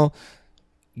phenomenal.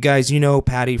 Guys,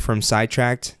 Patty from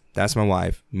Sidetracked? That's my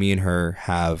wife. Me and her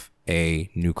have a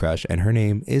new crush, and her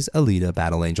name is Alita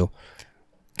Battle Angel.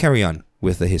 Carry on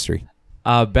with the history.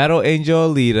 Battle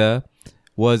Angel Alita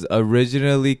was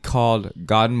originally called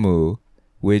Ganmu,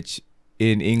 which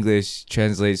in English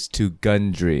translates to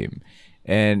Gun Dream.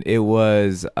 And it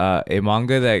was a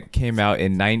manga that came out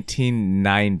in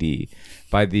 1990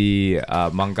 by the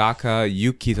mangaka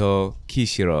Yukito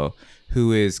Kishiro,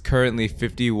 who is currently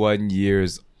 51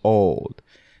 years old.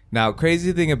 Now,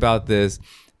 crazy thing about this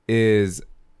is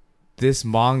this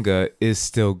manga is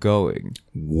still going.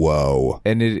 Whoa.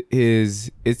 And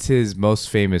it's his most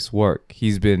famous work.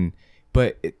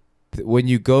 When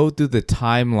you go through the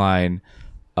timeline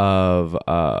of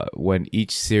when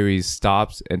each series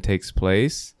stops and takes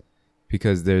place,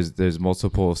 because there's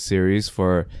multiple series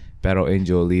for Battle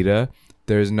Angel Alita,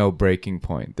 there's no breaking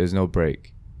point. There's no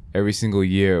break. Every single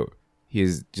year, he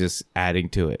is just adding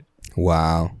to it.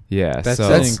 Wow. Yeah, That's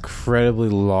so an incredibly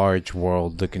large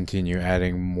world to continue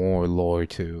adding more lore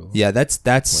to. Yeah,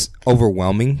 that's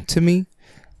overwhelming to me.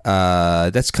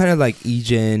 That's kind of like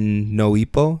Ijen no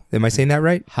Ippo. Am I saying that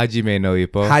right? Hajime no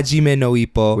Ippo, Hajime no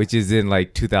Ippo. which is in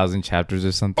like 2,000 chapters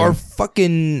or something. or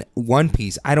fucking One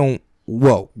Piece.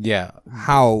 Whoa. Yeah.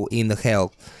 How in the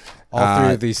hell? All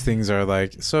three of these things are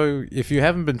like, so if you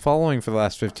haven't been following for the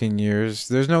last 15 years,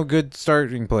 there's no good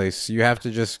starting place. You have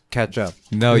to just catch up.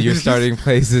 No, your starting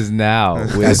place is now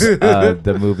with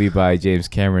the movie by James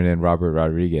Cameron and Robert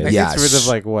Rodriguez. It Yeah, gets rid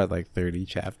of like 30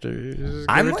 chapters.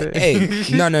 I'm give or like, take.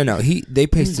 hey, no. They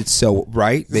paced it so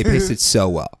right. They paced it so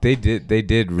well. They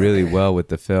did really well with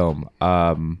the film.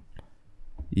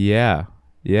 Yeah.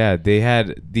 They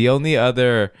had the only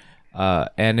other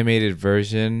animated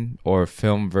version or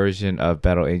film version of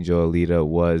Battle Angel Alita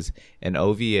was an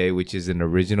OVA, which is an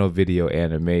original video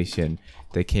animation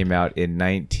that came out in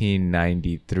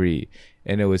 1993,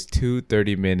 and it was 2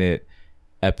 30-minute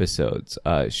episodes,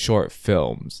 short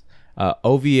films.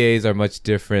 OVAs are much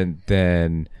different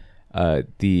than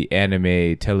the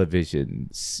anime television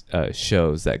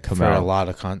shows that come For out a lot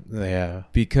of yeah.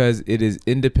 because it is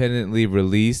independently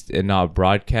released and not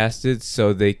broadcasted,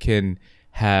 so they can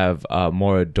have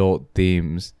more adult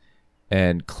themes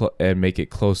and make it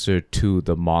closer to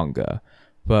the manga.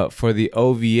 But for the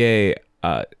OVA,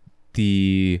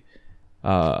 the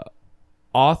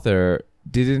author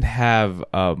didn't have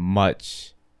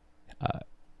much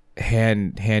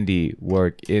handy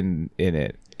work in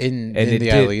it. In And the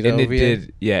Alita it OVA?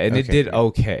 did, yeah, and it Okay, did yeah.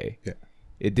 okay. Yeah.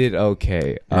 It did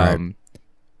okay. Right.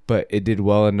 But it did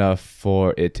well enough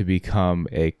for it to become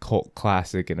a cult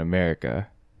classic in America.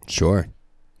 Sure.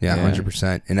 Yeah, Yeah.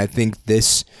 100%. And I think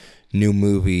this new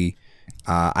movie,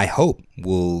 I hope,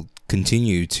 will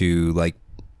continue to like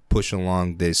push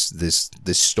along this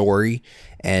story,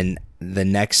 and the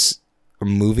next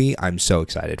movie I'm so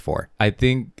excited for. I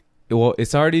think, well,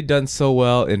 it's already done so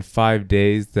well in 5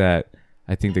 days that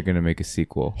I think they're gonna make a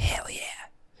sequel. Hell yeah.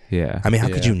 Yeah. I mean, how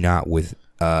could Yeah. you not with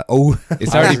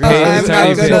It's already I'm paid. It's not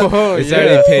already paid. gonna- It's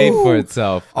already paid for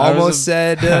itself. almost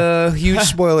said huge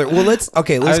spoiler. Well, let's I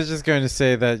let's was just going to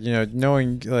say that,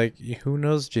 knowing, like, who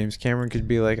knows, James Cameron could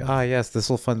be like, yes, this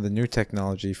will fund the new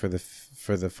technology for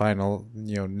the final,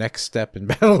 next step in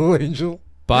Battle Angel.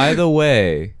 By the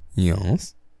way,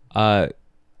 yes.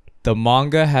 the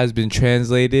manga has been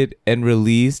translated and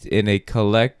released in a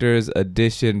collector's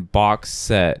edition box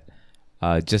set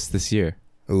just this year.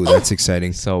 Ooh, that's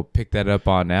exciting. So pick that up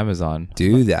on Amazon.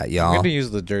 Do that, I'm y'all. going to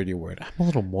use the dirty word. I'm a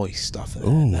little moist off of that.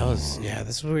 Ooh. That was,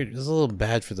 this was weird. It was a little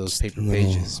bad for those paper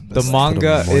little- pages. but The it's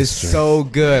manga moisture. is so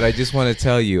good. I just want to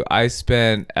tell you, I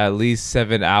spent at least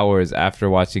 7 hours after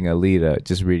watching Alita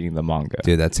just reading the manga.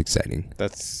 Dude, that's exciting.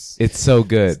 That's It's so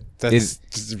good. That's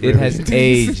It has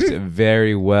aged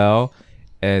very well,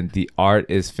 and the art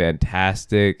is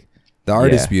fantastic. The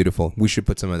art is Yeah. beautiful. We should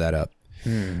put some of that up.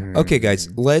 Okay, guys,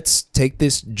 let's take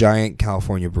this giant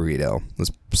California burrito. Let's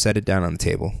set it down on the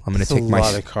table. I'm gonna That's take a my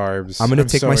lot of carbs. I'm gonna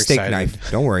take so my steak excited. knife.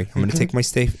 Don't worry. I'm gonna take my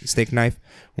steak knife.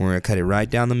 We're gonna cut it right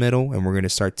down the middle, and we're gonna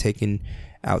start taking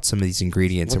out some of these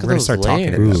ingredients, Look and at we're gonna those start talking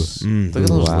about layers. it. Mm. Look at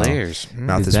those Wow. layers.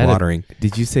 Mouth is that watering.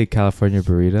 Did you say California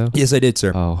burrito? Yes, I did,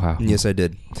 sir. Oh wow. Yes, I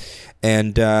did.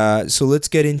 And so let's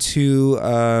get into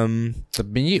The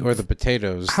meat or the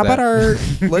potatoes? how about our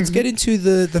let's get into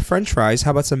the French fries.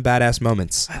 How about some badass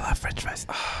moments? I love French fries.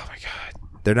 Oh my god.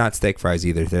 They're not steak fries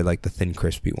either. They're like the thin,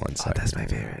 crispy ones. That's my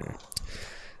favorite.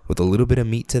 With a little bit of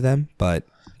meat to them, but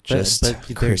just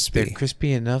crispy. They're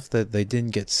crispy enough that they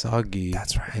didn't get soggy.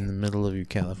 That's right. In the middle of your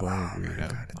California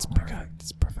burrito. It's perfect.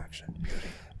 It's perfection.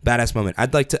 Badass moment.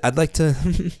 I'd like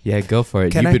to Yeah, go for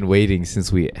it. Can You've I- been waiting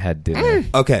since we had dinner.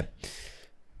 Okay.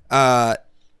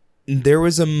 There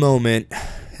was a moment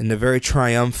in a very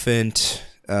triumphant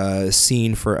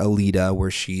scene for Alita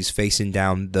where she's facing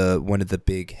down one of the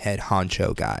big head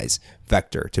honcho guys,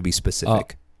 Vector to be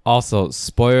specific. Also,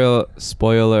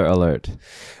 spoiler alert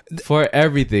for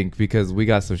everything because we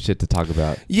got some shit to talk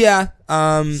about. Yeah.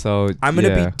 So I'm gonna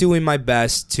yeah. be doing my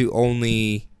best to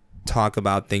only talk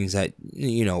about things that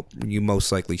you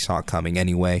most likely saw coming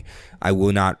anyway. I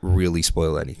will not really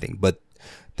spoil anything, but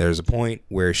there's a point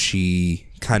where she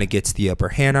kind of gets the upper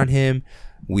hand on him.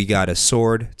 We got a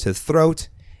sword to the throat,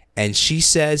 and she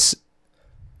says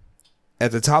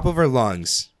at the top of her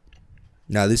lungs,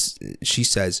 she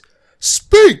says,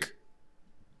 "Speak."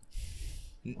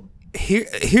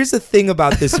 Here's the thing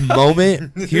about this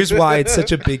moment. Here's why it's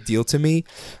such a big deal to me.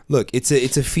 Look, it's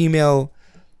a female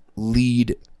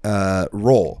lead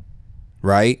role,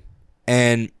 right?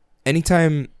 And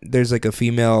anytime there's like a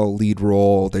female lead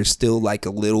role, there's still like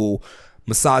a little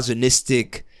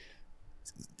misogynistic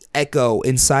echo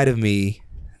inside of me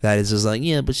that is just like,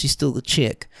 yeah, but she's still a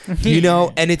chick,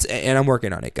 and I'm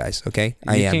working on it, guys. Okay,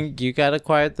 I am. You gotta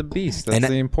quiet the beast. That's And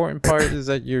the important part. Is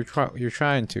that you're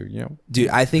trying to. Dude,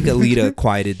 I think Alita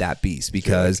quieted that beast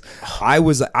because I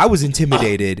was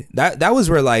intimidated. That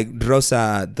was where like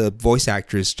Rosa, the voice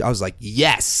actress, I was like,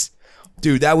 yes,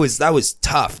 dude, that was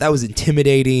tough. That was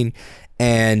intimidating,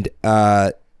 and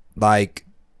like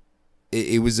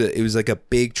it was like a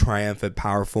big triumphant,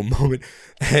 powerful moment,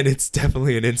 and it's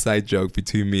definitely an inside joke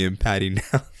between me and Patty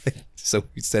now. So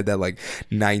we said that like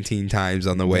 19 times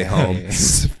on the way home.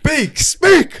 Speak.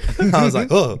 I was like,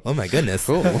 oh my goodness.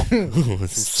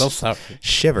 So sorry.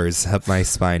 Shivers up my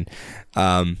spine.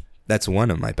 That's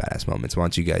one of my badass moments. Why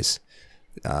don't you guys?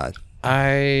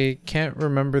 I can't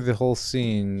remember the whole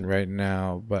scene right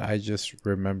now, but I just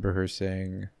remember her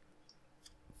saying,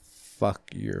 "Fuck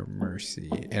your mercy,"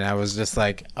 and I was just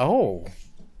like, "Oh."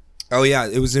 Oh yeah,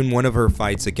 it was in one of her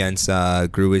fights against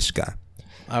Gruishka.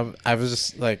 I was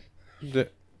just like,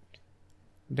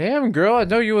 "Damn, girl, I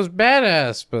know you was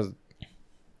badass, but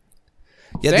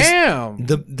Yeah, damn."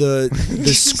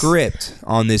 the script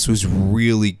on this was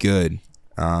really good.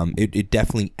 It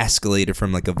definitely escalated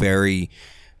from like a very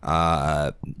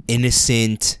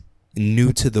innocent,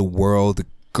 new to the world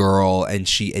girl, and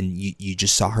you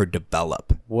just saw her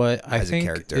develop. What I as a think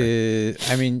character.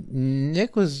 I mean,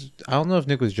 Nick was, I don't know if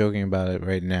Nick was joking about it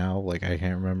right now. Like, I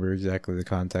can't remember exactly the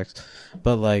context,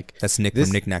 but like, That's Nick this-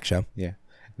 from Nick Nack Show. yeah,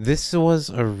 this was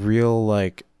a real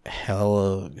like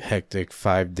hella hectic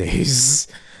 5 days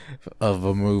of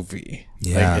a movie.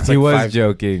 Yeah. Like, it's He like was five-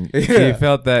 joking. He Yeah.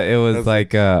 felt that it was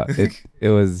like it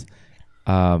was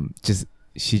just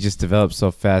she just developed so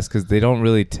fast because they don't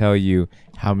really tell you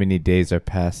how many days are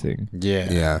passing.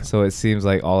 Yeah, So it seems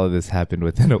like all of this happened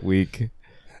within a week,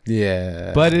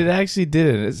 yeah. but it actually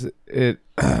didn't.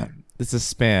 it's a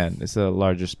span. It's a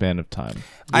larger span of time.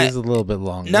 It is a little bit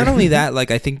longer. Not only that,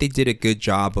 like I think they did a good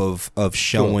job of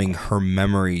showing her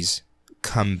memories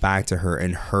come back to her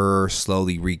and her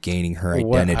slowly regaining her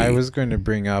identity. What I was going to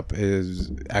bring up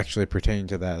is actually pertaining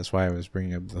to that. That's why I was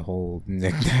bringing up the whole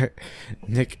Nick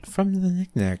from the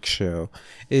Nick Nack show.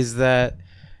 Is that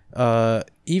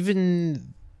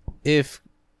even if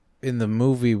in the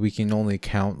movie we can only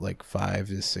count like 5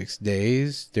 to 6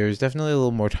 days, there's definitely a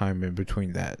little more time in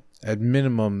between that. At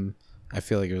minimum, I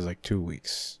feel like it was like 2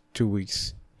 weeks. 2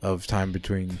 weeks of time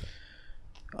between.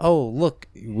 Oh, look,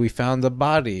 we found a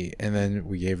body, and then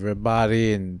we gave her a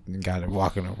body and got her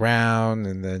walking around,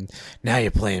 and then now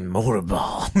you're playing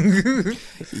motorball.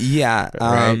 Yeah,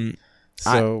 Right.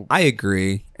 So I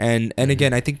agree, and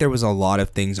again, I think there was a lot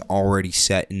of things already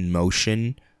set in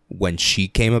motion when she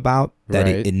came about that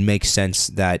Right. it makes sense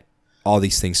that all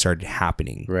these things started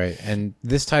happening. right, and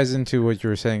this ties into what you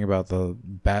were saying about the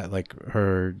like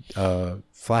her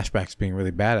flashbacks being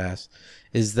really badass,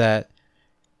 is that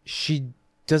she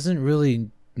doesn't really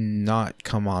not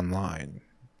come online.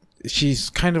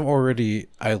 She's kind of already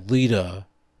Alita,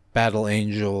 Battle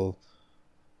Angel,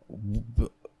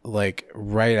 like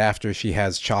right after she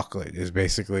has chocolate is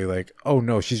basically like, oh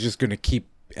no, she's just gonna keep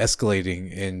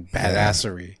escalating in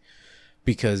badassery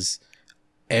because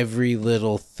every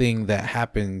little thing that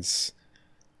happens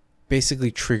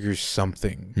basically triggers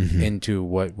something into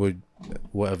what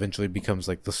eventually becomes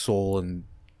like the soul and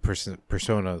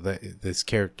persona that this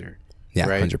character. Yeah,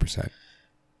 Right. 100%.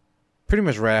 Pretty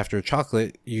much right after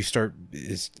chocolate, you start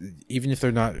even if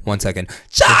they're not. 1 second.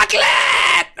 Chocolate.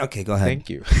 Okay, go ahead. Thank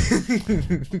you.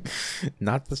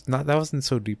 Not that wasn't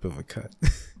so deep of a cut.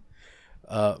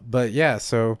 But yeah,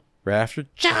 so right after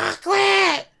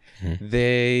chocolate,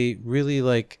 they really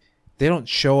like they don't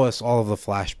show us all of the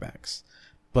flashbacks,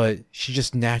 but she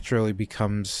just naturally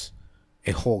becomes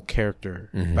a whole character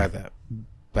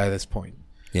by this point.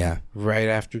 Yeah. Right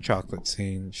after chocolate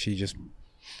scene, she just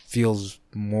feels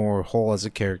more whole as a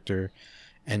character,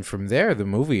 and from there the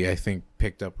movie I think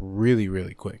picked up really,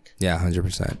 really quick. Yeah,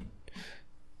 100%.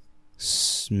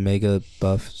 Mega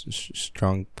buff,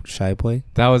 strong, shy boy.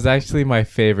 That was actually my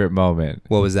favorite moment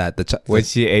What was that? when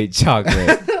she ate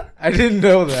chocolate. I didn't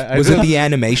know that. Was it the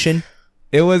animation?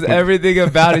 It was everything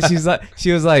about it.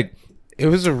 She was like, It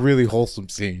was a really wholesome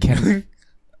scene.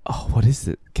 oh, what is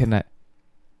it? Can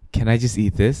I just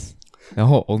eat this?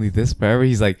 No, only this forever.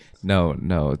 He's like,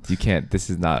 no, you can't. This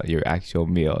is not your actual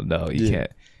meal. No, you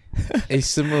can't. A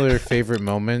similar favorite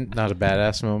moment, not a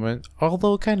badass moment,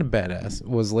 although kind of badass,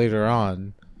 was later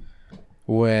on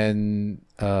when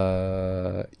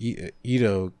Ito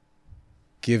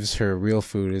gives her real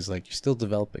food. Is like, you're still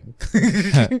developing.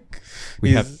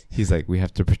 He's like, we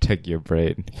have to protect your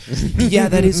brain. Yeah,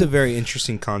 that is a very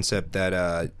interesting concept that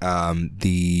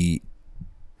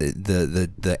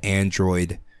the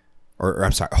android or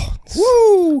I'm sorry. Oh,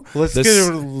 woo! Let's The get s-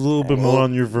 a little bit more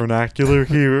on your vernacular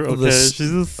here. Okay, s- she's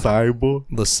a cyborg.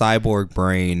 The cyborg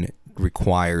brain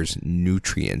requires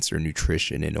nutrients or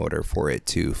nutrition in order for it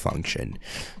to function.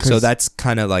 So that's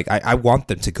kind of like I want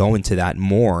them to go into that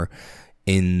more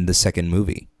in the second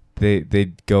movie.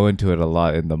 They go into it a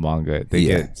lot in the manga. They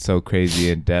Yeah. get so crazy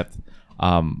in depth.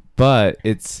 But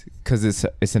it's because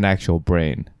it's an actual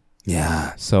brain.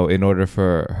 Yeah. So in order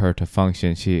for her to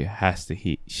function, she has to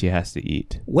eat. She has to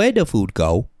eat. Where'd the food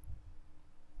go?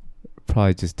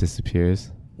 Probably just disappears.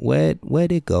 Where'd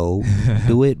it go?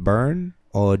 Do it burn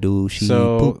or do she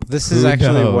So poop? this is Who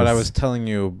actually what I knows? was telling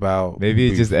you about.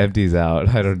 Maybe it just empties out.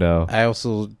 I don't know. I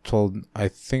also I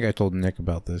think I told Nick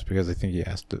about this because I think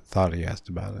thought he asked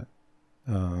about it.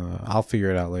 I'll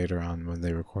figure it out later on when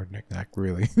they record Nick Nack,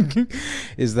 really.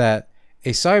 Is that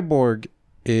a cyborg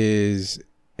is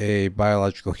a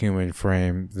biological human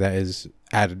frame that is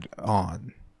added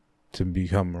on to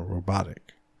become a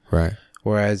robotic. Right.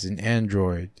 Whereas an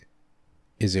android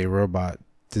is a robot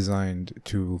designed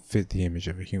to fit the image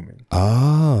of a human.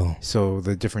 Oh. So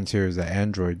the difference here is that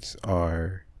androids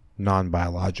are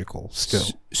non-biological still.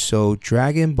 So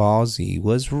Dragon Ball Z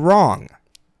was wrong.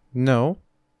 No.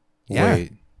 Yeah.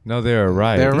 Wait. No, they're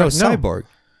right. They're No, No. cyborg.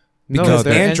 No, Because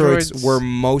they're androids were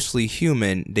mostly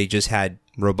human. They just had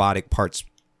robotic parts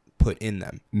put in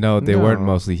them. No, they No, weren't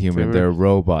mostly human. they were- They're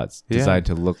robots Yeah. designed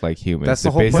to look like humans. That's the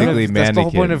They're whole point. basically That's the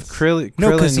whole point of mannequins. Krillin.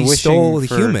 No, because he wishing stole the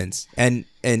for- humans. And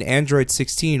Android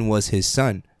 16 was his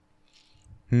son.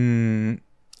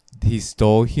 He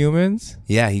stole humans,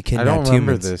 Yeah, he I kidnapped don't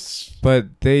remember humans. this.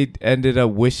 but they ended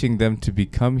up wishing them to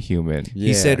become human.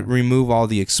 He said remove all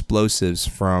the explosives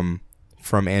from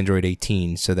Android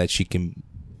 18 so that she can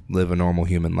live a normal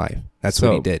human life. That's what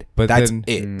So, he did. but That's then-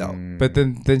 it, though. But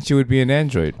then she would be an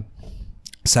android.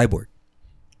 Cyborg.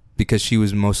 because she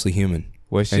was mostly human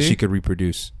Was she? and she could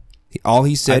reproduce. All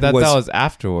he I said thought was that was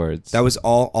afterwards. that was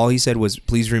all he said was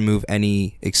please remove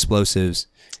any explosives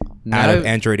out of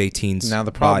Android 18's Now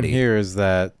the problem body. here is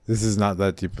that this is not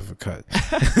that deep of a cut.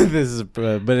 This is,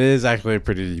 but it is actually a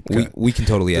pretty deep cut. We can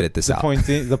totally edit this the out.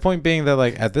 the point being that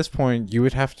like at this point you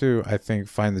would have to, I think,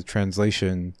 find the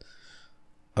translation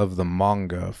of the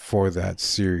manga for that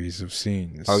series of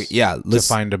scenes. Oh yeah, to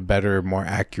find a better, more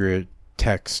accurate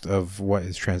text of what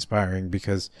is transpiring,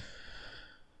 because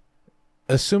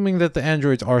assuming that the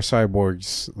androids are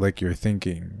cyborgs like you're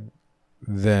thinking,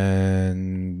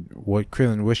 then what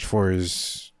Krillin wished for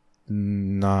is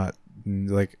not,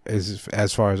 like,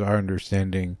 as far as our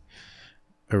understanding,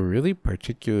 a really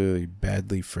particularly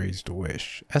badly phrased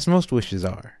wish, as most wishes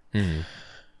are. Mhm.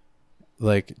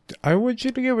 Like, I want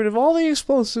you to get rid of all the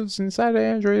explosives inside of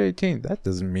Android 18. That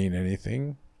doesn't mean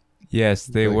anything. Yes,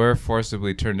 they Like- were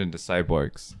forcibly turned into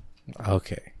cyborgs.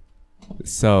 Okay.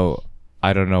 So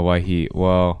I don't know why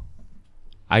well,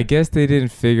 I guess they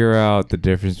didn't figure out the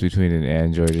difference between an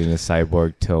android and a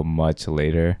cyborg till much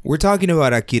later. We're talking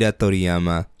about Akira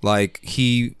Toriyama. Like,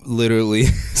 he literally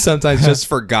sometimes just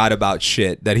forgot about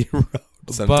shit that he wrote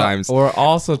sometimes. But we're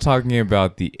also talking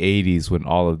about the 80s when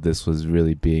all of this was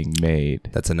really being made.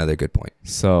 That's another good point.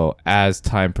 So as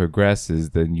time progresses,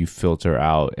 then you filter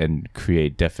out and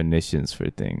create definitions for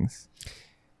things.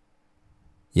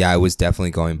 Yeah, I was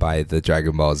definitely going by the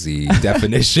Dragon Ball Z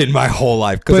definition my whole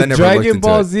life because I But never looked Dragon into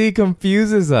Ball it. Z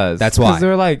confuses us. That's why. Because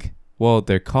they're like, well,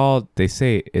 they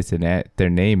say their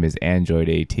name is Android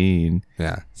 18.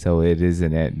 Yeah, So it is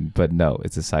but no,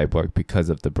 it's a cyborg because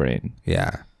of the brain.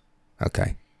 yeah.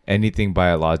 Okay. Anything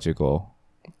biological.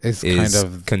 It's Is kind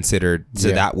of, considered, so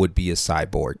yeah. that would be a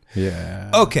cyborg.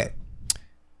 yeah. Okay.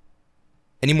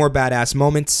 Any more badass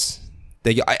moments?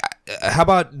 How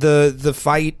about the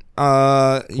fight?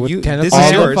 Kenneth This is All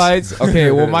All the yours. fights. Okay,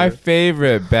 well, my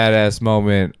favorite badass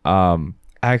moment,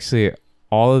 actually,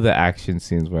 all of the action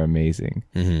scenes were amazing.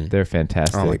 Mhm. They're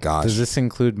fantastic. Oh my gosh. Does this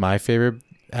include my favorite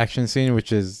action scene,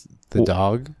 which is the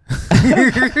dog?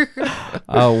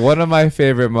 One of my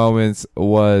favorite moments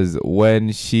was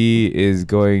when she is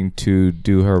going to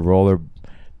do her roller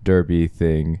derby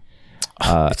thing.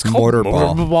 It's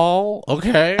Motorball. Motorball.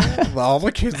 Okay. All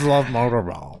the kids love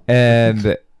Motorball.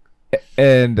 And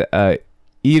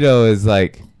Ito is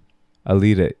like,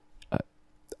 Alita,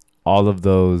 all of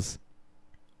those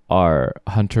are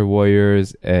hunter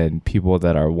warriors and people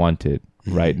that are wanted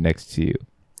right next to you.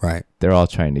 Right. They're all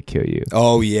trying to kill you.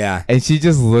 Oh yeah. And she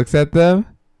just looks at them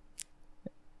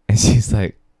and she's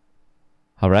like,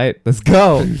 all right, let's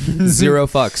go. Zero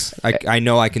fucks. I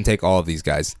know I can take all of these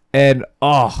guys. And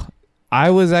I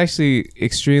was actually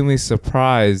extremely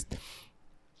surprised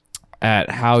at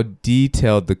how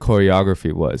detailed the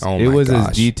choreography was. Oh it my was gosh.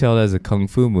 as detailed as a kung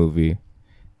fu movie.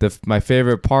 My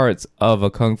favorite parts of a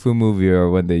kung fu movie are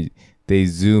when they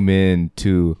zoom in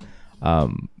to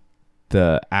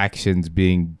the actions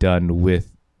being done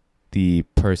with the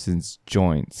person's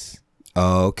joints.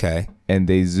 Oh, okay. And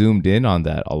they zoomed in on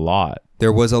that a lot.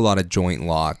 There was a lot of joint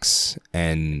locks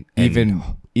and Even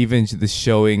the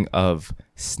showing of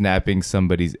snapping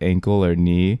somebody's ankle or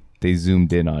knee, they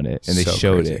zoomed in on it and they So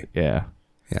showed crazy. it. Yeah.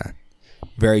 yeah,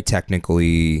 very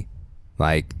technically,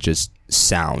 like, just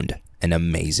sound and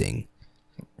amazing.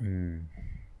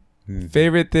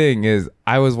 Favorite thing is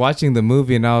I was watching the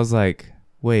movie and I was like,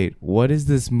 wait, what is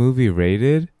this movie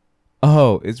rated?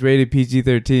 Oh, it's rated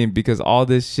PG-13 because all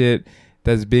this shit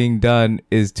that's being done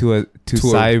is to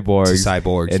cyborgs,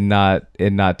 cyborgs.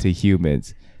 and not to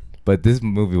humans. But this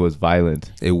movie was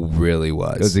violent. It really It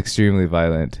was was. extremely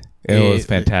violent. It was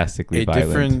fantastically A violent.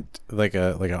 different, like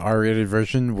an R-rated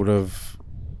version would have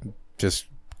just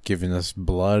given us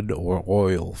blood or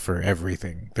oil for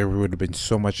everything. There would have been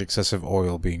so much excessive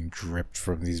oil being dripped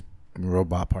from these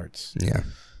robot parts. Yeah.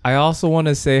 I also want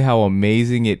to say how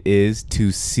amazing it is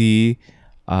to see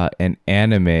an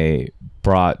anime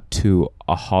brought to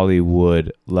a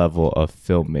Hollywood level of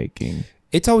filmmaking.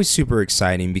 It's always super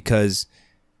exciting because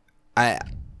I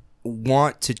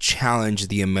want to challenge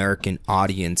the American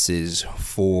audiences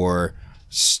for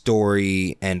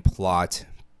story and plot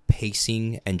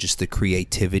pacing and just the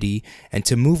creativity, and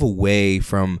to move away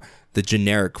from the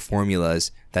generic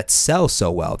formulas that sell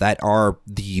so well, that are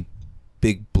the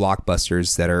big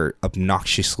blockbusters that are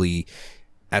obnoxiously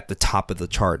at the top of the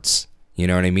charts. You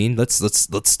know what I mean? Let's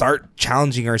start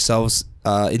challenging ourselves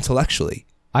intellectually.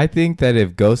 I think that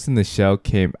if Ghost in the Shell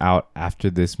came out after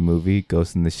this movie,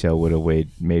 Ghost in the Shell would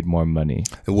have made more money.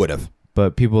 It would have.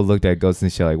 But people looked at Ghost in the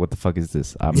Shell like, what the fuck is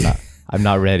this? I'm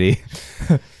not ready.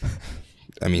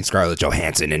 I mean, Scarlett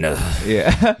Johansson in a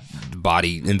Yeah.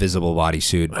 invisible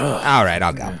bodysuit. All right,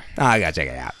 I'll go. I gotta check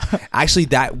it out. Actually,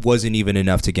 that wasn't even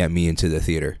enough to get me into the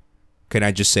theater. Can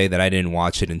I just say that I didn't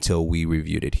watch it until we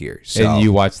reviewed it here? So And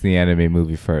you watched the anime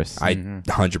movie first. I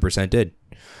 100% did.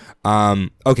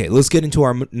 Okay, let's get into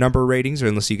our number ratings, or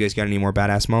unless you guys got any more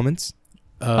badass moments.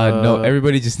 No,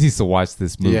 everybody just needs to watch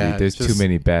this movie. yeah, There's too just-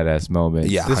 many badass moments.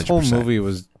 Yeah. This whole 100%. movie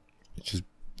was just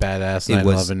badass. It 9/11,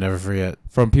 was- never forget.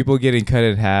 From people getting cut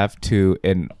in half to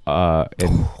a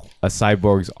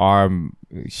cyborg's arm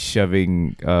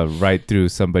shoving right through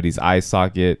somebody's eye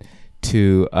socket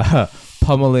to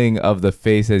pummeling of the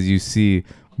face as you see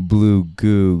blue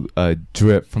goo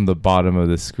drip from the bottom of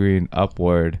the screen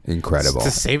upward. Incredible.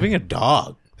 To saving a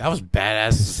dog. That was badass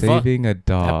as fuck. Saving a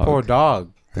dog. That poor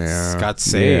dog Yeah. got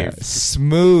Yeah. saved.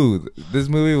 Smooth. This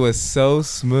movie was so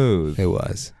smooth. It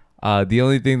was. The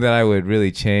only thing that I would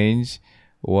really change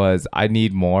was I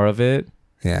need more of it.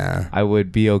 Yeah. I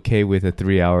would be okay with a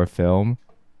 3-hour film.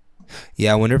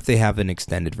 Yeah, I wonder if they have an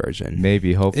extended version.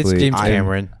 Maybe, It's hopefully. James I-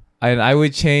 Cameron. And I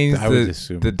would change I would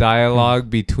assume. the dialogue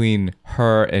between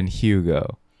her and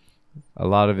Hugo. A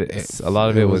lot of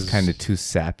it was kind of too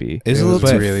sappy. It was a It little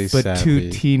was too... really but too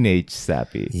sappy. teenage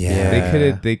sappy.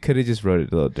 Yeah. They could have just wrote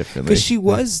it a little differently. Because she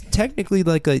was technically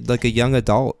like a young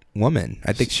adult woman.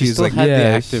 I think She she's still like had the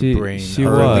Yeah, active she- brain. she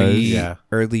early, was. Yeah.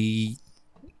 early,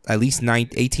 at least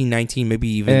 18, 19, maybe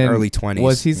even And early 20s.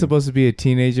 Was he supposed to be a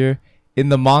teenager? In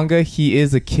the manga, he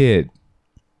is a kid.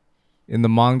 In the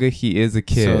manga, he is a So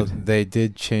kid. they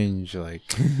did change, like,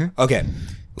 Okay.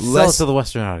 sell it Let's to the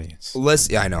Western audience.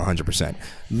 yeah, I know 100%.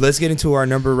 Let's get into our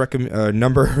number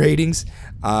ratings.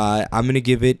 I'm going to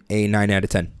give it a 9 out of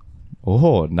 10.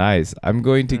 Oh, nice. I'm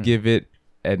going Hmm. to give it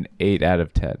an 8 out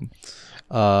of 10.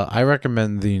 I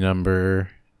recommend the number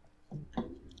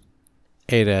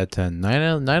 8 out of 10.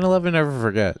 9/11, never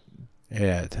forget. 8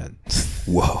 out of 10.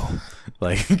 Whoa.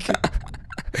 Like,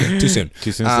 Too soon.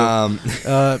 too soon.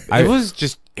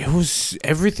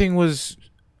 Everything was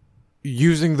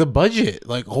using the budget.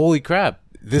 Like, holy crap.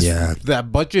 That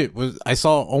budget was, I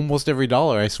saw almost every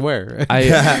dollar, I swear.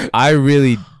 I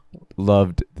really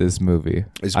loved this movie.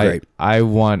 It's great. I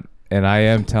want, and I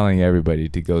am telling everybody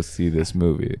to go see this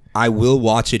movie. I will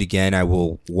watch it again. I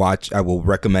will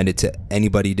recommend it to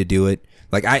anybody to do it.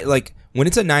 Like when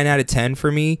it's a 9 out of 10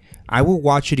 for me, I will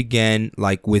watch it again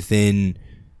like within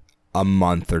a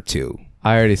month or two.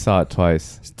 I already saw it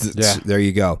twice. Yeah. There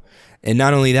you go. And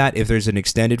not only that, if there's an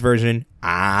extended version,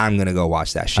 I'm going to go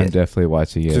watch that shit. I'm definitely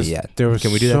watching it. Yeah. There was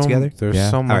Can we do that together? There's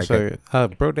Yeah. so much. All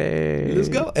right, Bro day. Let's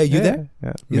go. Hey, you there?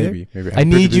 Yeah, You there? maybe. I I'm pretty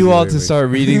need you busy all to lately. start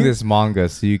reading this manga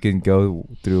so you can go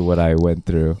through what I went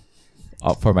through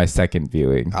for my second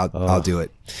viewing. I'll do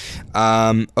it.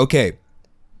 Okay.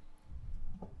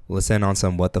 Let's end on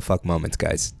some what the fuck moments,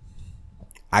 guys.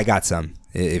 I got some.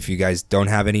 If you guys don't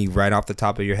have any right off the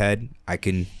top of your head, I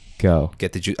can Go.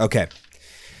 get the juice. Okay.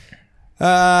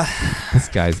 This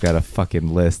guy's got a fucking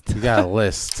list. You got a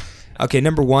list. Okay,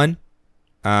 number 1.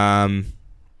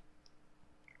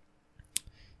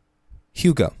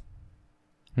 Hugo.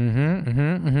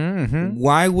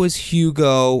 Why was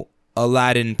Hugo,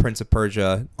 Aladdin, Prince of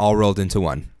Persia all rolled into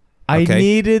one? I Okay.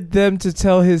 needed them to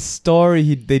tell his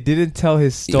story. They didn't tell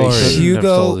his story. shouldn't have Hugo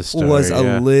told his story, was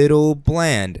yeah. a little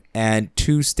bland and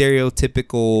too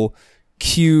stereotypical,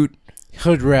 cute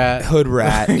Hood rat. hood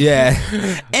rat. Yeah.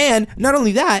 And not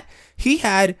only that, he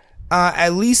had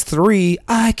at least 3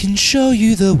 I can show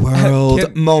you the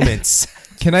world moments.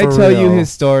 Can I For tell you real. his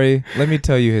story? Let me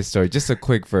tell you his story. Just a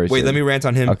quick version. Wait, let me rant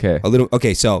on him Okay. a little.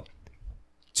 Okay, so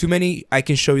too many I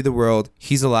can show you the world.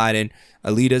 He's Aladdin.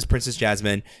 Alita's Princess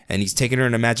Jasmine, and he's taking her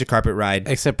on a magic carpet ride.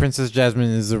 Except Princess Jasmine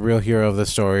is the real hero of the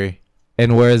story.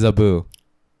 And where is Abu?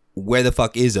 Where the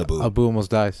fuck is Abu? Abu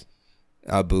almost dies.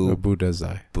 Abu Abu does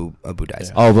die. Abu dies.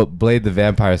 Yeah. Oh, but Blade the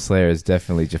Vampire Slayer is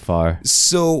definitely Jafar.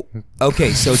 So okay,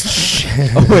 so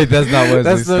Oh wait, that's not Wesley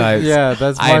That's the Snipes. yeah.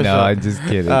 That's I know. Marsha. I'm just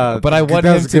kidding. Uh, but I want that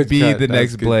him was a to good be cut. the That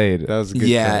next was good. Blade. That was a good.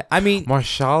 yeah, cut. I mean,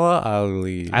 Marshala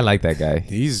Ali. I like that guy.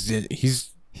 He's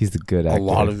He's the good a actor.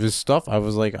 lot of his stuff. I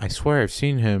was like, I swear I've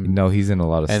seen him. No, he's in a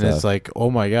lot of And stuff. it's like,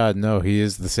 oh my god, no, he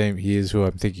is the same. He is who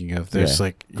I'm thinking of. There's Yeah.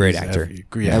 like great he's actor.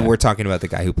 yeah. And we're talking about the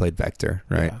guy who played Vector,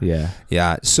 right? yeah.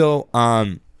 Yeah. So,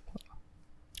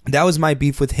 that was my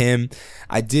beef with him.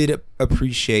 I did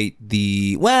appreciate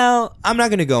well, I'm not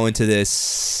going to go into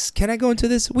this. Can I go into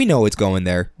this? We know it's going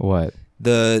there. What?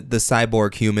 The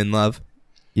cyborg human love.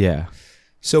 Yeah.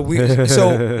 So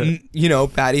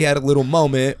Patty had a little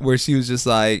moment where she was just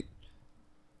like,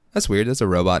 that's weird. That's a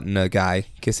robot and a guy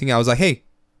kissing. I was like, hey,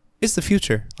 it's the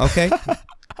future. Okay.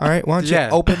 All right. Why don't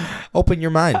you open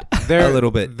your mind a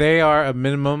little bit? They are a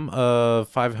minimum of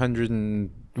 500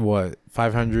 what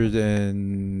 500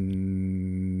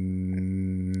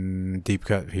 and deep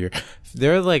cut here.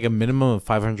 They're like a minimum of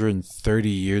 530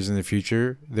 years in the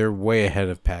future. They're way ahead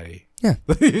of Patty. Yeah.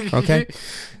 Okay.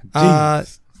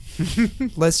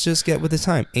 Let's just get with the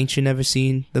time. Ain't you never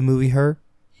seen the movie Her?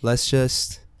 Let's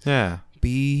just Yeah.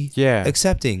 be Yeah.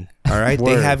 accepting. All right.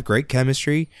 They Word. have great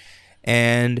chemistry.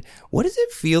 And what does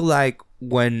it feel like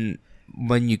when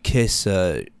you kiss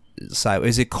a side?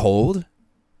 Is it cold?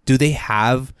 Do they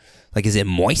have is it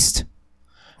moist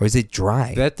or is it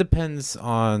dry? That depends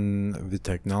on the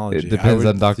technology. It depends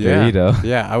on Dr. Ito.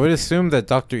 Yeah, I would assume that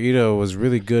Dr. Ito was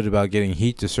really good about getting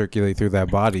heat to circulate through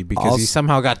that body because he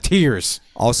somehow got tears.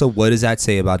 Also, what does that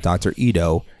say about Dr.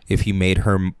 Ito if he made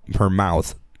her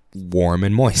mouth warm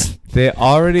and moist? They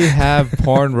already have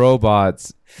porn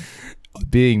robots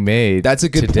being made. That's a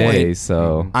good today, point.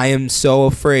 So I am so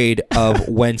afraid of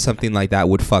when something like that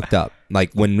would fucked up.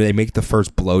 Like when they make the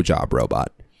first blowjob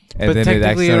robot. and But then it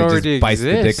technically it accidentally already just bites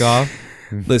the dick exists. off.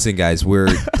 Listen, guys, we're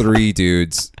three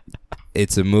dudes.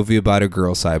 It's a movie about a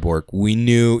girl cyborg. We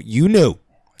knew, you knew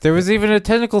There was even a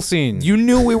tentacle scene.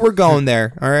 we were going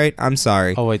there. All right, I'm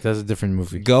sorry. Oh wait, that's a different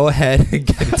movie. Go ahead and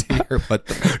get into your what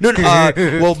the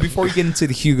no. Well, before you get into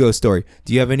the Hugo story,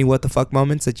 do you have any what the fuck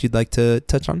moments that you'd like to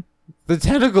touch on? The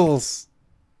tentacles.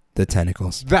 The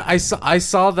tentacles. That I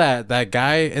saw that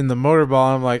guy in the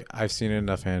motorball. I'm like, I've seen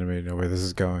enough anime to know where this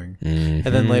is going. Mm-hmm.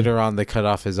 And then later on, they cut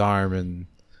off his arm and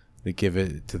they give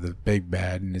it to the big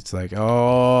bad, and it's like,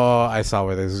 oh, I saw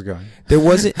where this is going. There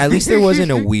wasn't. At least there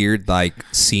wasn't a weird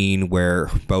scene where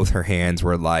both her hands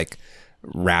were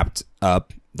wrapped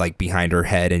up behind her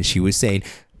head, and she was saying,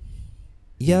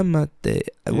 "Yamate."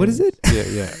 What is it?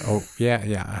 Yeah. Oh,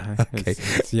 yeah. Okay.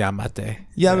 It's Yamate.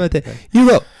 Yamate.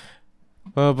 Hugo.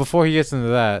 Well, before he gets into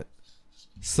that,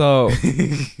 So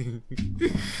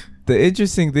the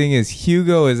interesting thing is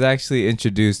Hugo is actually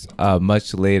introduced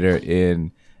much later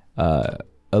in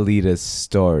Alita's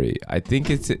story. I think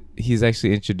he's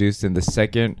actually introduced in the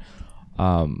second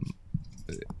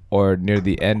or near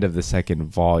the end of the second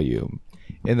volume.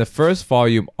 In the first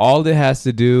volume, all it has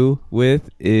to do with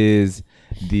is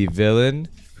the villain,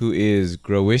 who is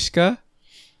Growishka,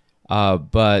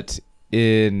 but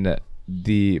in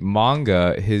the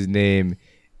manga, his name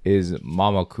is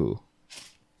Mamaku.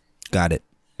 Got it.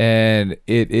 And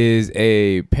it is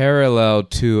a parallel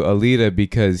to Alita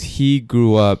because he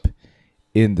grew up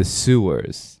in the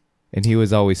sewers and he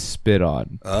was always spit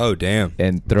on Oh, damn.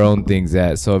 and thrown things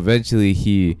at. So eventually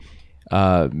he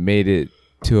made it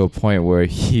to a point where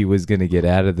he was going to get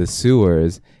out of the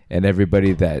sewers, and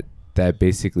everybody that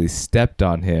basically stepped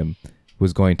on him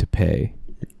was going to pay.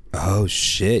 Oh,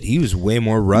 shit. He was way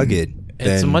more rugged.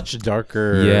 it's a than- much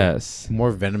darker, Yes. more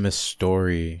venomous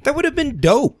story. That would have been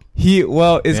dope.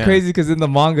 It's Yeah. crazy because in the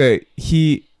manga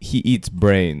he eats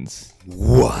brains.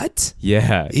 What?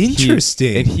 Yeah.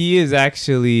 Interesting. And he is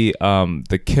actually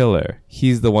the killer.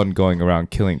 He's the one going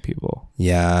around killing people.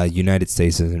 Yeah, United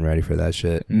States isn't ready for that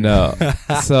shit. No.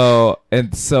 so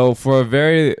for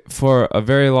a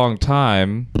very long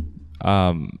time,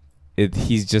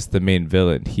 he's just the main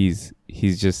villain. He's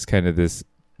just kind of this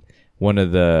one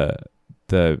of the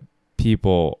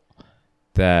people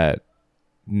that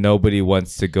nobody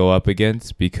wants to go up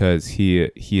against because he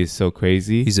is so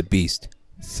crazy. He's a beast.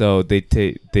 So they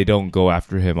don't go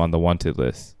after him on the wanted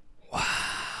list.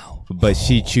 Wow. But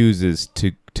she chooses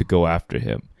to go after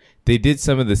him. They did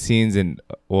some of the scenes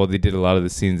they did a lot of the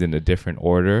scenes in a different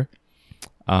order.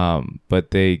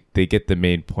 But they get the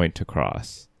main point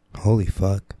across. Holy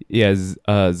fuck. Yeah,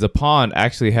 Zapan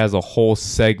actually has a whole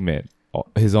segment,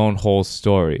 his own whole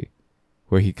story,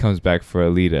 where he comes back for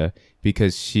Alita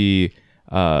because she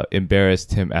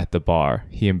embarrassed him at the bar.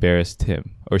 He embarrassed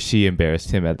him, or she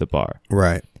embarrassed him at the bar.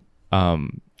 Right.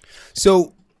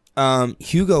 So,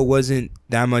 Hugo wasn't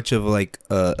that much of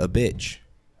a bitch.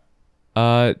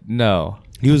 No.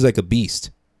 He was like a beast.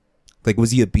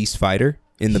 Was he a beast fighter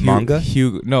in the manga?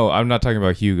 Hugo. No, I'm not talking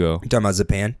about Hugo. You talking about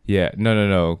Zapan? Yeah.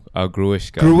 No.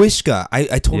 Gruishka. Gruishka. I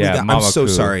totally Yeah, got. I'm so Mamaku.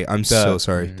 sorry. I'm so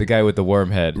sorry. The guy with the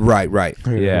worm head. Right.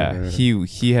 Yeah.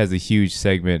 He has a huge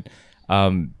segment.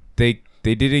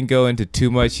 They didn't go into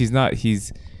too much. He's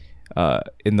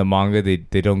in the manga.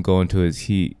 They don't go into his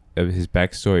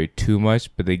backstory too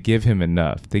much, but they give him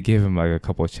enough. They give him a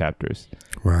couple of chapters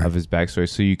of his backstory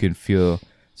so you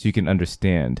can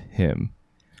understand him.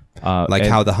 How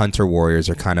the Hunter Warriors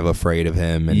are kind of afraid of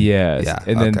him. And, yes. Yeah,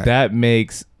 and then okay. that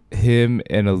makes him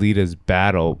and Alita's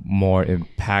battle more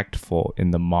impactful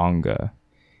in the manga.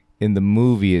 In the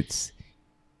movie,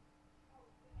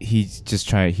 he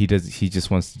just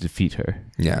wants to defeat her.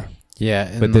 Yeah.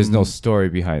 Yeah, But there's no story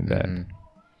behind that.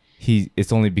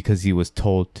 it's only because he was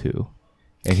told to,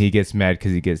 and he gets mad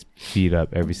because he gets beat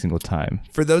up every single time.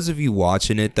 For those of you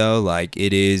watching it though, like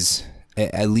it is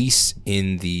at least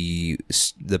in the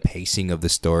pacing of the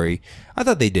story, I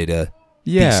thought they did a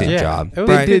decent job. It was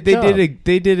Right?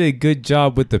 They did a good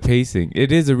job with the pacing.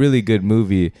 It is a really good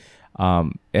movie,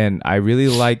 and I really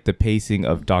like the pacing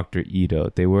of Dr.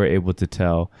 Ito. They were able to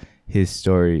tell his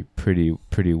story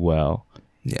pretty well.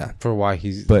 Yeah. For why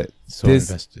he's But so this-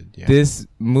 invested. Yeah. This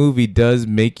movie does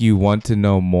make you want to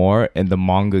know more, and the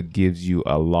manga gives you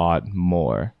a lot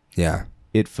more. Yeah.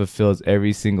 It fulfills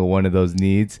every single one of those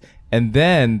needs. And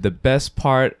then the best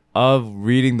part of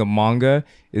reading the manga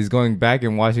is going back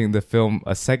and watching the film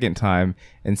a second time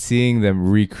and seeing them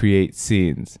recreate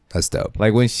scenes. That's dope.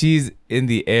 Like when she's in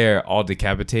the air all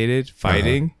decapitated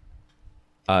fighting.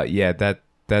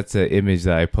 That's an image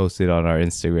that I posted on our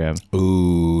Instagram.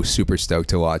 Ooh, super stoked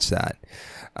to watch that.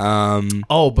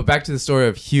 But back to the story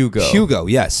of Hugo. Hugo,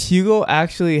 yes. Hugo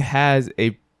actually has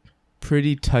a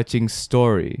pretty touching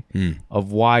story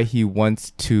of why he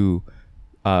wants to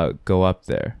go up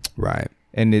there. Right.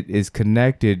 And it is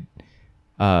connected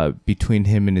between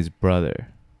him and his brother.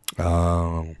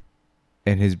 Oh.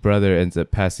 And his brother ends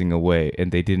up passing away,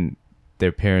 and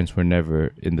their parents were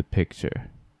never in the picture.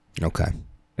 Okay.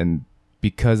 And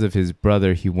because of his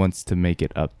brother, he wants to make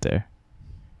it up there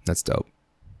That's dope.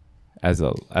 as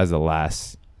a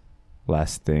last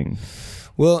thing.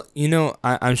 Well,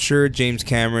 I'm sure James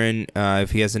Cameron,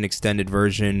 if he has an extended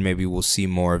version, maybe we'll see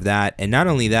more of that. And not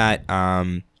only that,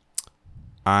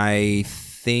 I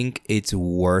think it's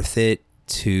worth it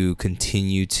to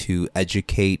continue to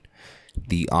educate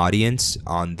the audience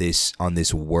on this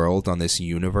world, on this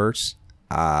universe,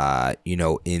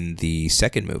 in the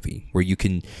second movie, where you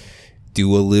can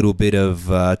do a little bit of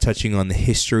touching on the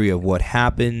history of what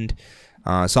happened.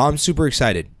 So I'm super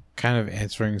excited. kind of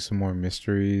answering some more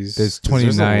mysteries. There's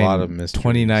 'Cause a lot of mysteries.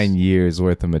 29 years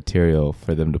worth of material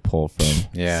for them to pull from.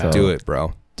 Yeah. So- Do it,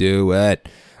 bro. Do it.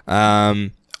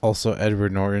 Also,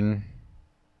 Edward Norton.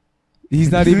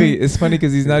 He's not even. It's funny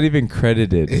because he's not even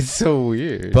credited. It's so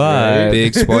weird. But right?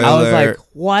 Big spoiler. I was like,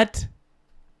 what?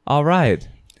 All right,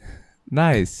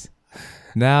 nice.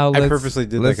 Now I let's purposely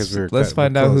did that let's, 'cause we were let's cut-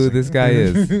 find out who closing. this guy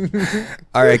is.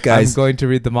 all right, guys. I'm going to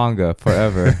read the manga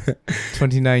forever.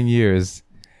 29 years,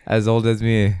 as old as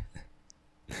me.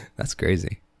 That's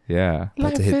crazy. Yeah.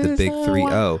 About to hit the big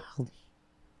 3-0.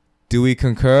 Do we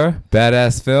concur?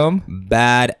 Badass film.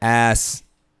 Badass.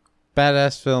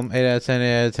 Badass film. 8 out of 10.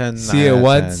 8 out of 10. See 9 it out of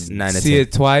once. 10. 9 out of See 10.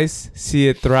 it twice. See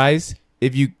it thrice.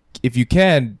 If you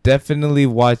can, definitely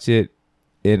watch it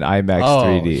in IMAX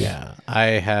 3D. Yeah, I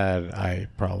had eye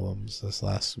problems this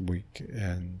last week,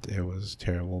 and it was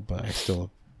terrible. But I still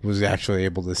was actually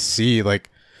able to see. Like,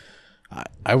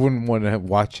 I wouldn't want to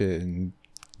watch it in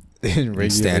regular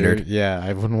standard. Yeah,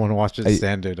 I wouldn't want to watch it I-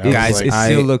 standard. I It, was Guys, like, it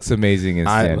still looks amazing in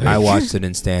standard. I watched it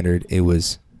in standard. It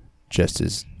was just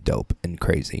as dope and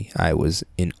crazy. I was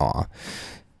in awe.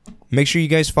 Make sure you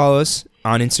guys follow us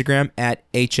on Instagram at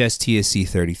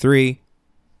HSTSC33.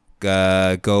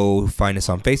 Go find us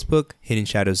on Facebook, Hidden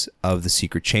Shadows of the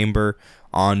Secret Chamber.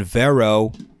 On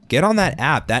Vero, get on that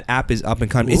app. That app is up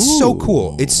and coming. It's so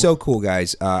cool. It's so cool,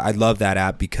 guys. I love that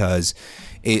app because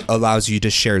it allows you to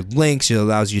share links. It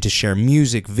allows you to share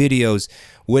music, videos,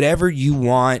 whatever you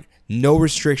want. No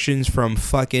restrictions from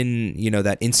fucking,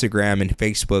 that Instagram and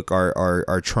Facebook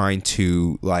are trying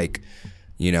to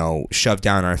shove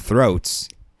down our throats.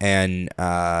 And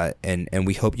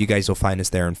we hope you guys will find us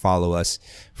there and follow us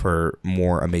for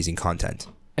more amazing content.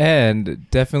 And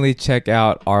definitely check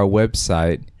out our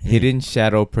website,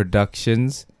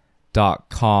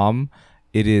 hiddenshadowproductions.com.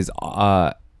 It is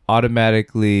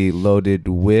automatically loaded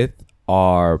with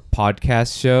our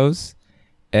podcast shows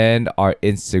and our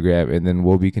Instagram, and then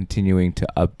we'll be continuing to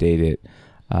update it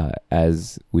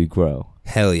as we grow.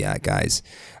 Hell yeah, guys.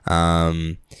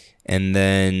 And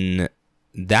then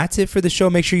that's it for the show.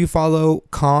 Make sure you follow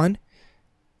Khan.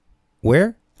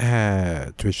 Where?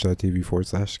 at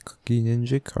twitch.tv/Cookie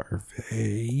Ninja Carve.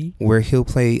 Where he'll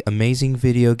play amazing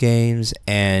video games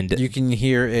and You can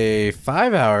hear a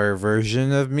 5-hour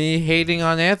version of me hating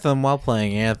on Anthem while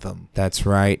playing Anthem. that's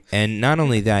right. And not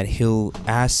only that, he'll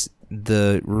ask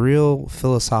the real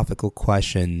philosophical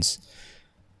questions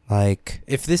like,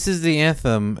 If this is the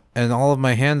anthem and all of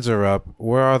my hands are up,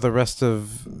 where are the rest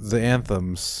of the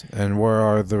anthems? And where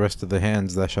are the rest of the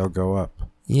hands that shall go up?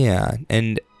 yeah.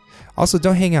 And also,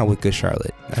 don't hang out with Good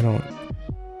Charlotte. I don't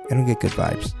get good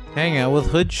vibes. Hang out with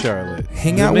Hood Charlotte.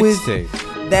 Hang The out with-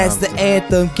 mixtape. That's the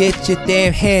anthem. Get your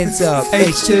damn hands up.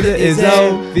 H to the is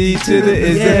O, V to the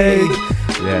is A.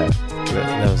 Yeah.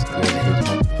 That was good.